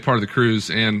 Thank you all for being a part of the cruise,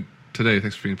 and today,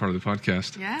 thanks for being part of the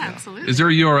podcast. Yeah, absolutely. Is there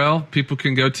a URL people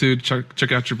can go to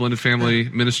check out your blended family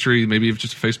ministry, maybe even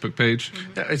just a Facebook page?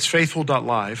 Yeah, it's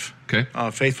faithful.live. Okay.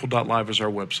 Faithful.live is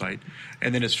our website.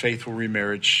 And then it's Faithful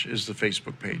Remarriage is the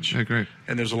Facebook page. Okay, great.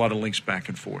 And there's a lot of links back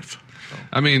and forth. So.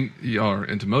 I mean, y'all are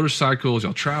into motorcycles.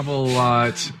 Y'all travel a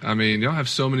lot. I mean, y'all have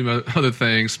so many other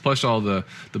things, plus all the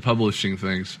publishing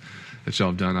things that y'all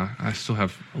have done. I still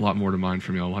have a lot more to mind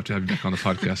from y'all. We'll have to have you back on the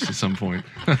podcast at some point.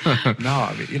 No,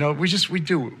 I mean, you know, we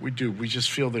do. We just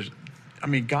feel there's, I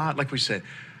mean, God, like we said,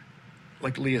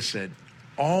 like Leah said,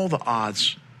 all the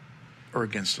odds are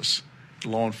against us.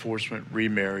 Law enforcement,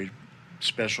 remarried,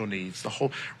 special needs, the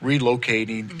whole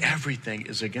relocating, everything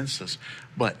is against us.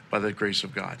 But by the grace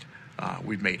of God,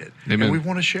 we've made it. Amen. And we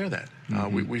want to share that.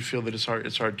 We feel that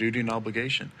it's our duty and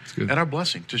obligation and our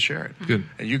blessing to share it. Good.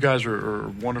 And you guys are a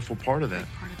wonderful part of that.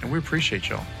 And we appreciate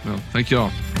y'all. Well, thank y'all.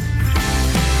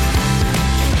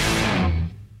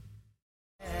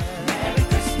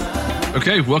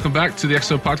 Okay, welcome back to the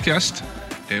XO Podcast.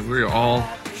 And we're all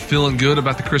feeling good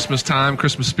about the Christmas time,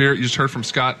 Christmas spirit. You just heard from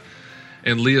Scott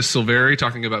and Leah Silveri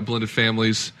talking about blended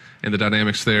families and the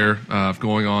dynamics there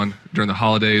going on during the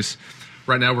holidays.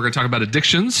 Right now, we're going to talk about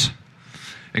addictions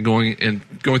and going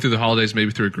through the holidays,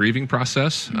 maybe through a grieving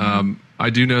process. I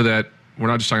do know that we're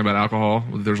not just talking about alcohol.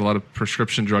 There's a lot of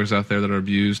prescription drugs out there that are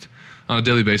abused on a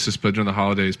daily basis, but during the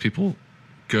holidays, people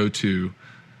go to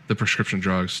the prescription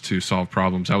drugs to solve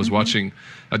problems. I was watching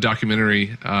a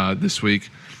documentary this week.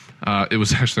 It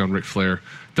was actually on Ric Flair,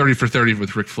 30 for 30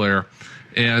 with Ric Flair.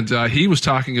 And he was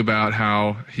talking about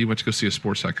how he went to go see a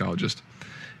sports psychologist.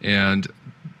 And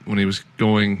when he was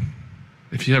going,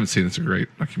 if you haven't seen it, it's a great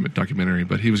documentary,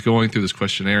 but he was going through this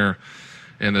questionnaire,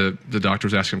 and the doctor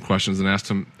was asking him questions and asked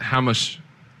him, how much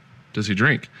does he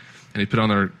drink? And he put on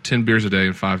there 10 beers a day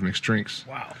and 5 mixed drinks.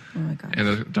 Wow. Oh my gosh. And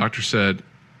the doctor said,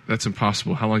 that's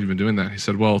impossible. How long have you been doing that? He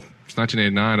said, well, it's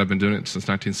 1989. I've been doing it since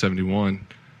 1971.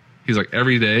 He's like,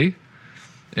 every day?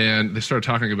 And they started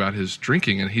talking about his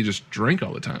drinking, and he just drank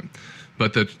all the time.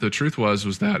 But the truth was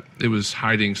that it was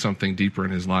hiding something deeper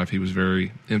in his life. He was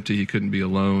very empty. He couldn't be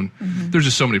alone. There's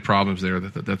just so many problems there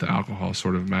that the alcohol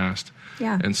sort of masked.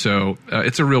 Yeah. And so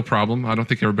it's a real problem. I don't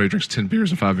think everybody drinks 10 beers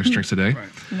and 5 mixed drinks a day. Right.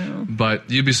 No. But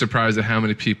you'd be surprised at how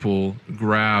many people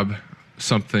grab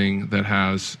something that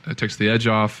it takes the edge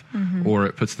off, or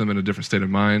it puts them in a different state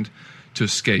of mind to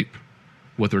escape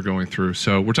what they're going through.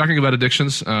 So we're talking about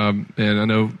addictions, and I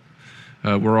know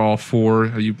we're all for,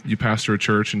 you pastor a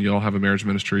church and you all have a marriage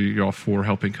ministry, you're all for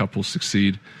helping couples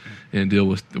succeed and deal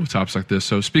with topics like this.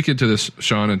 So speak into this,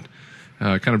 Sean,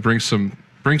 and kind of bring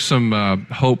some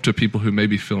hope to people who may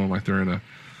be feeling like they're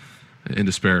in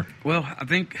despair. Well, I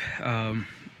think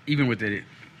even with the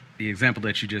example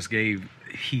that you just gave,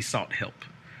 he sought help.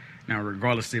 Now,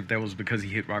 regardless if that was because he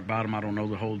hit rock bottom, I don't know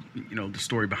the whole, the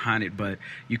story behind it, but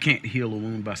you can't heal a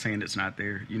wound by saying it's not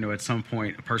there. At some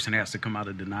point, a person has to come out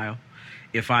of denial.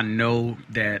 If I know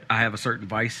that I have a certain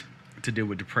vice to deal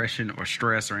with depression or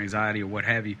stress or anxiety or what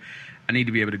have you, I need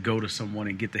to be able to go to someone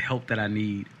and get the help that I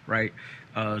need, right,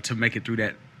 to make it through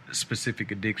that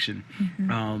specific addiction.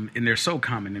 And they're so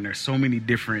common, and there's so many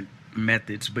different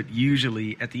methods, but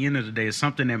usually at the end of the day, it's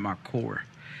something at my core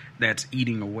that's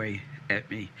eating away at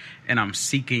me, and I'm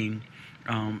seeking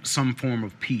some form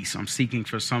of peace. I'm seeking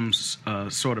for some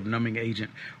sort of numbing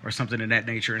agent or something of that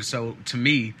nature. And so to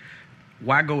me,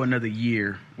 why go another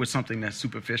year with something that's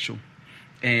superficial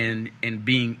and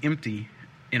being empty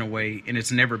in a way, and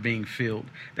it's never being filled.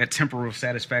 That temporal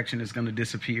satisfaction is going to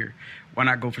disappear. Why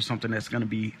not go for something that's going to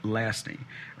be lasting,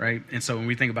 right? And so when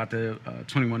we think about the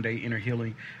 21-day inner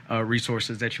healing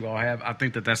resources that you all have, I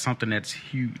think that that's something that's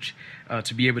huge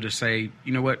to be able to say,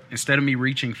 you know what, instead of me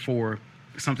reaching for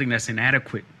something that's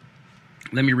inadequate,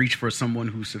 let me reach for someone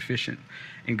who's sufficient.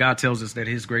 And God tells us that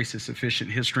his grace is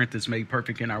sufficient. His strength is made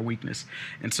perfect in our weakness.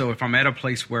 And so if I'm at a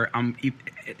place where I'm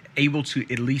able to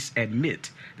at least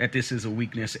admit that this is a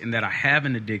weakness and that I have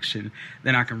an addiction,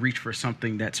 then I can reach for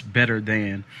something that's better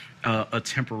than a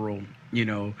temporal,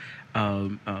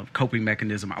 coping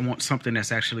mechanism. I want something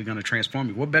that's actually going to transform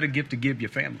you. What better gift to give your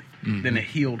family than a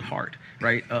healed heart,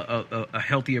 right? A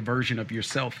healthier version of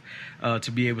yourself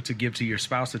to be able to give to your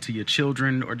spouse or to your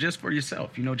children or just for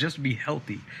yourself. Just to be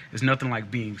healthy. There's nothing like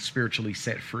being spiritually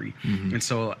set free. And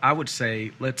so I would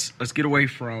say let's get away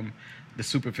from the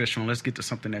superficial and let's get to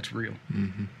something that's real.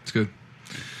 It's good.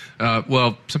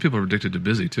 Well, some people are addicted to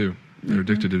busy too. They're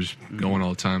addicted to just going all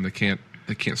the time. They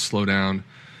can't slow down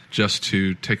just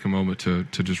to take a moment to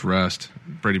just rest.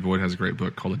 Brady Boyd has a great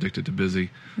book called Addicted to Busy.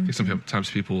 I think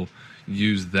sometimes people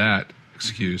use that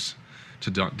excuse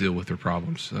to not deal with their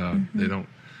problems. They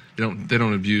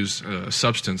don't abuse a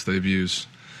substance. They abuse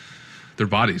their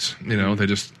bodies. They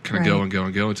just kind of go and go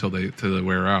and go until they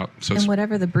wear out. So and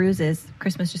whatever the bruise is,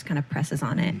 Christmas just kind of presses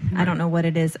on it. I don't know what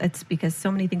it is. It's because so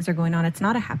many things are going on. It's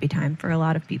not a happy time for a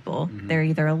lot of people. They're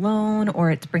either alone or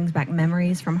it brings back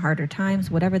memories from harder times.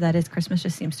 Whatever that is, Christmas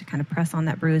just seems to kind of press on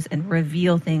that bruise and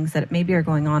reveal things that maybe are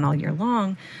going on all year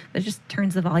long, but it just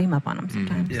turns the volume up on them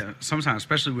sometimes. Yeah, sometimes,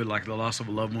 especially with like the loss of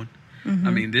a loved one.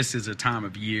 I mean, this is a time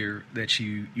of year that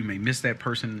you may miss that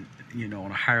person,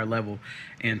 on a higher level.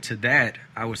 And to that,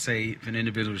 I would say if an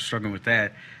individual is struggling with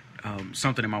that,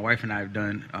 something that my wife and I have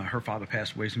done, her father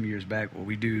passed away some years back. What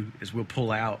we do is we'll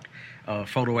pull out a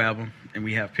photo album and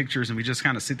we have pictures and we just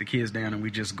kind of sit the kids down and we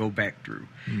just go back through.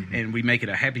 And we make it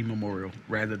a happy memorial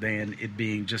rather than it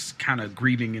being just kind of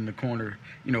grieving in the corner,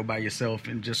 by yourself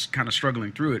and just kind of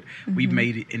struggling through it. We've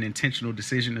made an intentional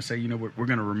decision to say, we're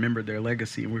going to remember their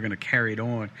legacy and we're going to carry it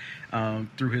on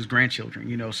through his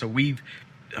grandchildren, so we've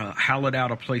hollowed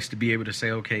out a place to be able to say,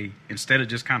 okay, instead of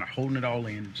just kind of holding it all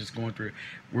in and just going through it,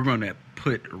 we're going to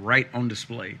put right on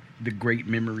display the great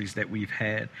memories that we've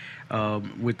had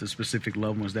with the specific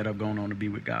loved ones that have gone on to be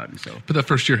with God. And so, but that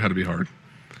first year had to be hard.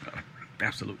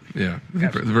 Absolutely. Yeah.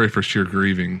 Absolutely. The very first year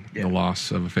grieving the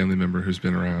loss of a family member who's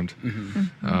been around,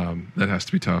 that has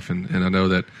to be tough. And I know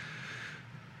that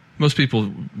most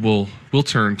people will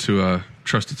turn to a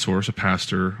trusted source, a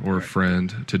pastor or a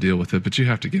friend to deal with it, but you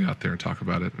have to get out there and talk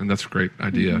about it. And that's a great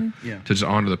idea to just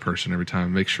honor the person every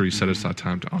time. Make sure you set aside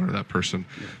time to honor that person.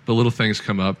 But little things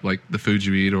come up like the food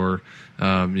you eat or,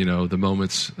 the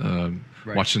moments,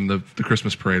 watching the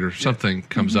Christmas parade or something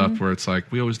comes up where it's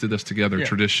like, we always did this together.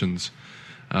 Traditions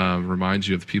remind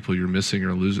you of the people you're missing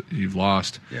or you've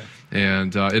lost.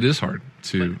 And it is hard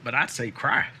to. But I'd say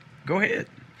cry. Go ahead.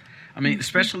 I mean,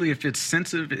 especially if it's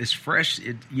sensitive, it's fresh,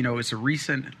 it's a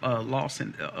recent loss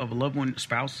of a loved one,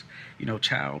 spouse,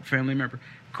 child, family member.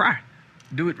 Cry.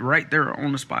 Do it right there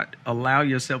on the spot. Allow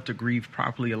yourself to grieve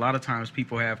properly. A lot of times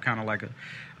people have kind of like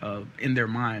in their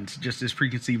minds, just this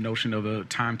preconceived notion of a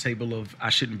timetable of I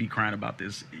shouldn't be crying about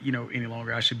this, any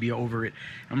longer. I should be over it.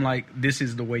 I'm like, this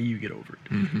is the way you get over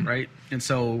it, right? And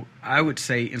so I would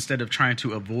say instead of trying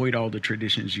to avoid all the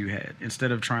traditions you had,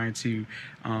 instead of trying to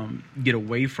get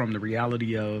away from the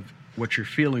reality of what you're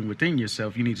feeling within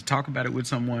yourself, you need to talk about it with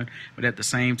someone, but at the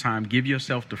same time, give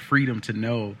yourself the freedom to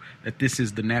know that this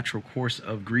is the natural course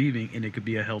of grieving and it could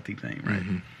be a healthy thing,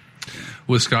 right?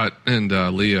 With Scott and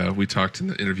Leah, we talked in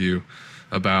the interview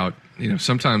about,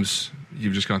 sometimes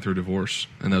you've just gone through a divorce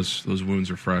and those wounds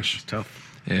are fresh. It's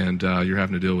tough. And you're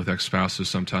having to deal with ex-spouses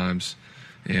sometimes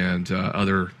and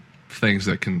other things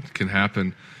that can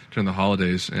happen during the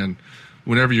holidays. And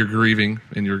whenever you're grieving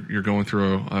and you're going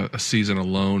through a season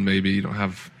alone, maybe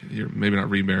you're maybe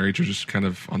not remarried, you're just kind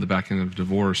of on the back end of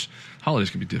divorce, holidays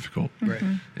can be difficult. Right.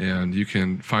 And you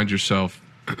can find yourself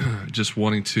just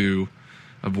wanting to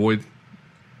avoid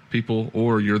people,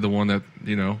 or you're the one that,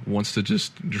 wants to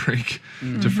just drink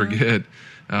to forget.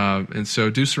 And so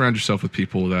do surround yourself with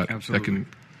people that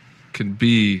can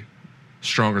be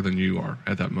stronger than you are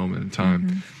at that moment in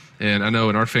time. And I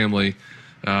know in our family,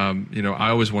 I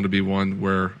always want to be one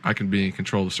where I can be in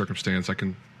control of the circumstance. I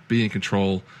can be in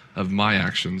control of my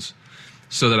actions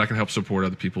so that I can help support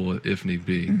other people if need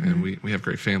be. And we have a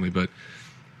great family, but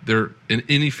in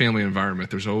any family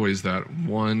environment, there's always that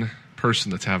one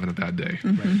person that's having a bad day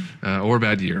or a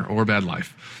bad year or a bad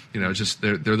life. Just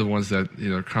they're the ones that,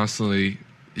 constantly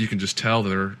you can just tell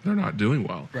they're not doing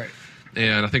well. Right.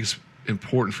 And I think it's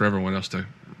important for everyone else to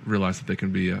realize that they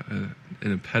can be an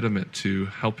impediment to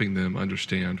helping them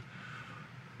understand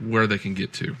where they can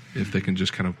get to if they can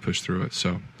just kind of push through it.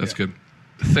 So that's good.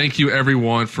 Thank you,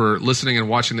 everyone, for listening and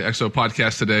watching the XO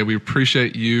podcast today. We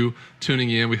appreciate you tuning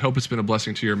in. We hope it's been a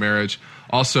blessing to your marriage.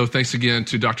 Also, thanks again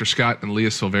to Dr. Scott and Leah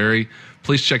Silveri.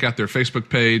 Please check out their Facebook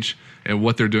page and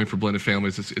what they're doing for blended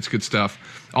families. It's good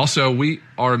stuff. Also, we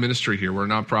are a ministry here. We're a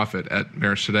nonprofit at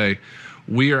Marriage Today.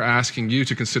 We are asking you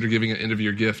to consider giving an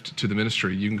end-of-year gift to the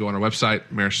ministry. You can go on our website,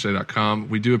 marriagetoday.com.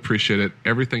 We do appreciate it.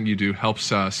 Everything you do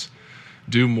helps us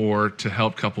do more to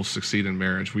help couples succeed in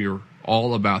marriage. We are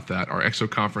all about that. Our XO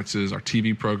conferences, our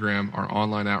TV program, our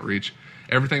online outreach,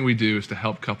 everything we do is to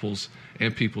help couples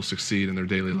and people succeed in their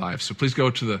daily lives. So please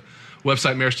go to the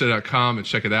website, marriagetoday.com, and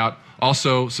check it out.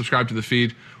 Also, subscribe to the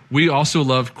feed. We also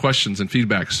love questions and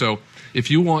feedback. So if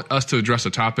you want us to address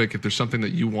a topic, if there's something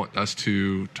that you want us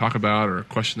to talk about or a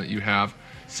question that you have,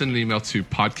 send an email to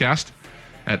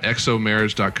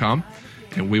podcast@xomarriage.com,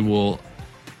 and we will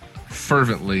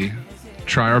fervently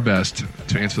try our best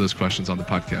to answer those questions on the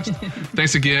podcast.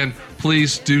 Thanks again.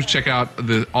 Please do check out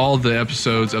all the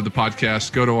episodes of the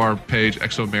podcast. Go to our page,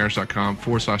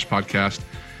 xomarriage.com/podcast,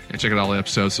 and check out all the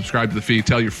episodes. Subscribe to the feed.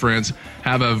 Tell your friends.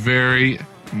 Have a very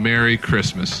Merry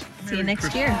Christmas. See you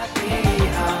next year.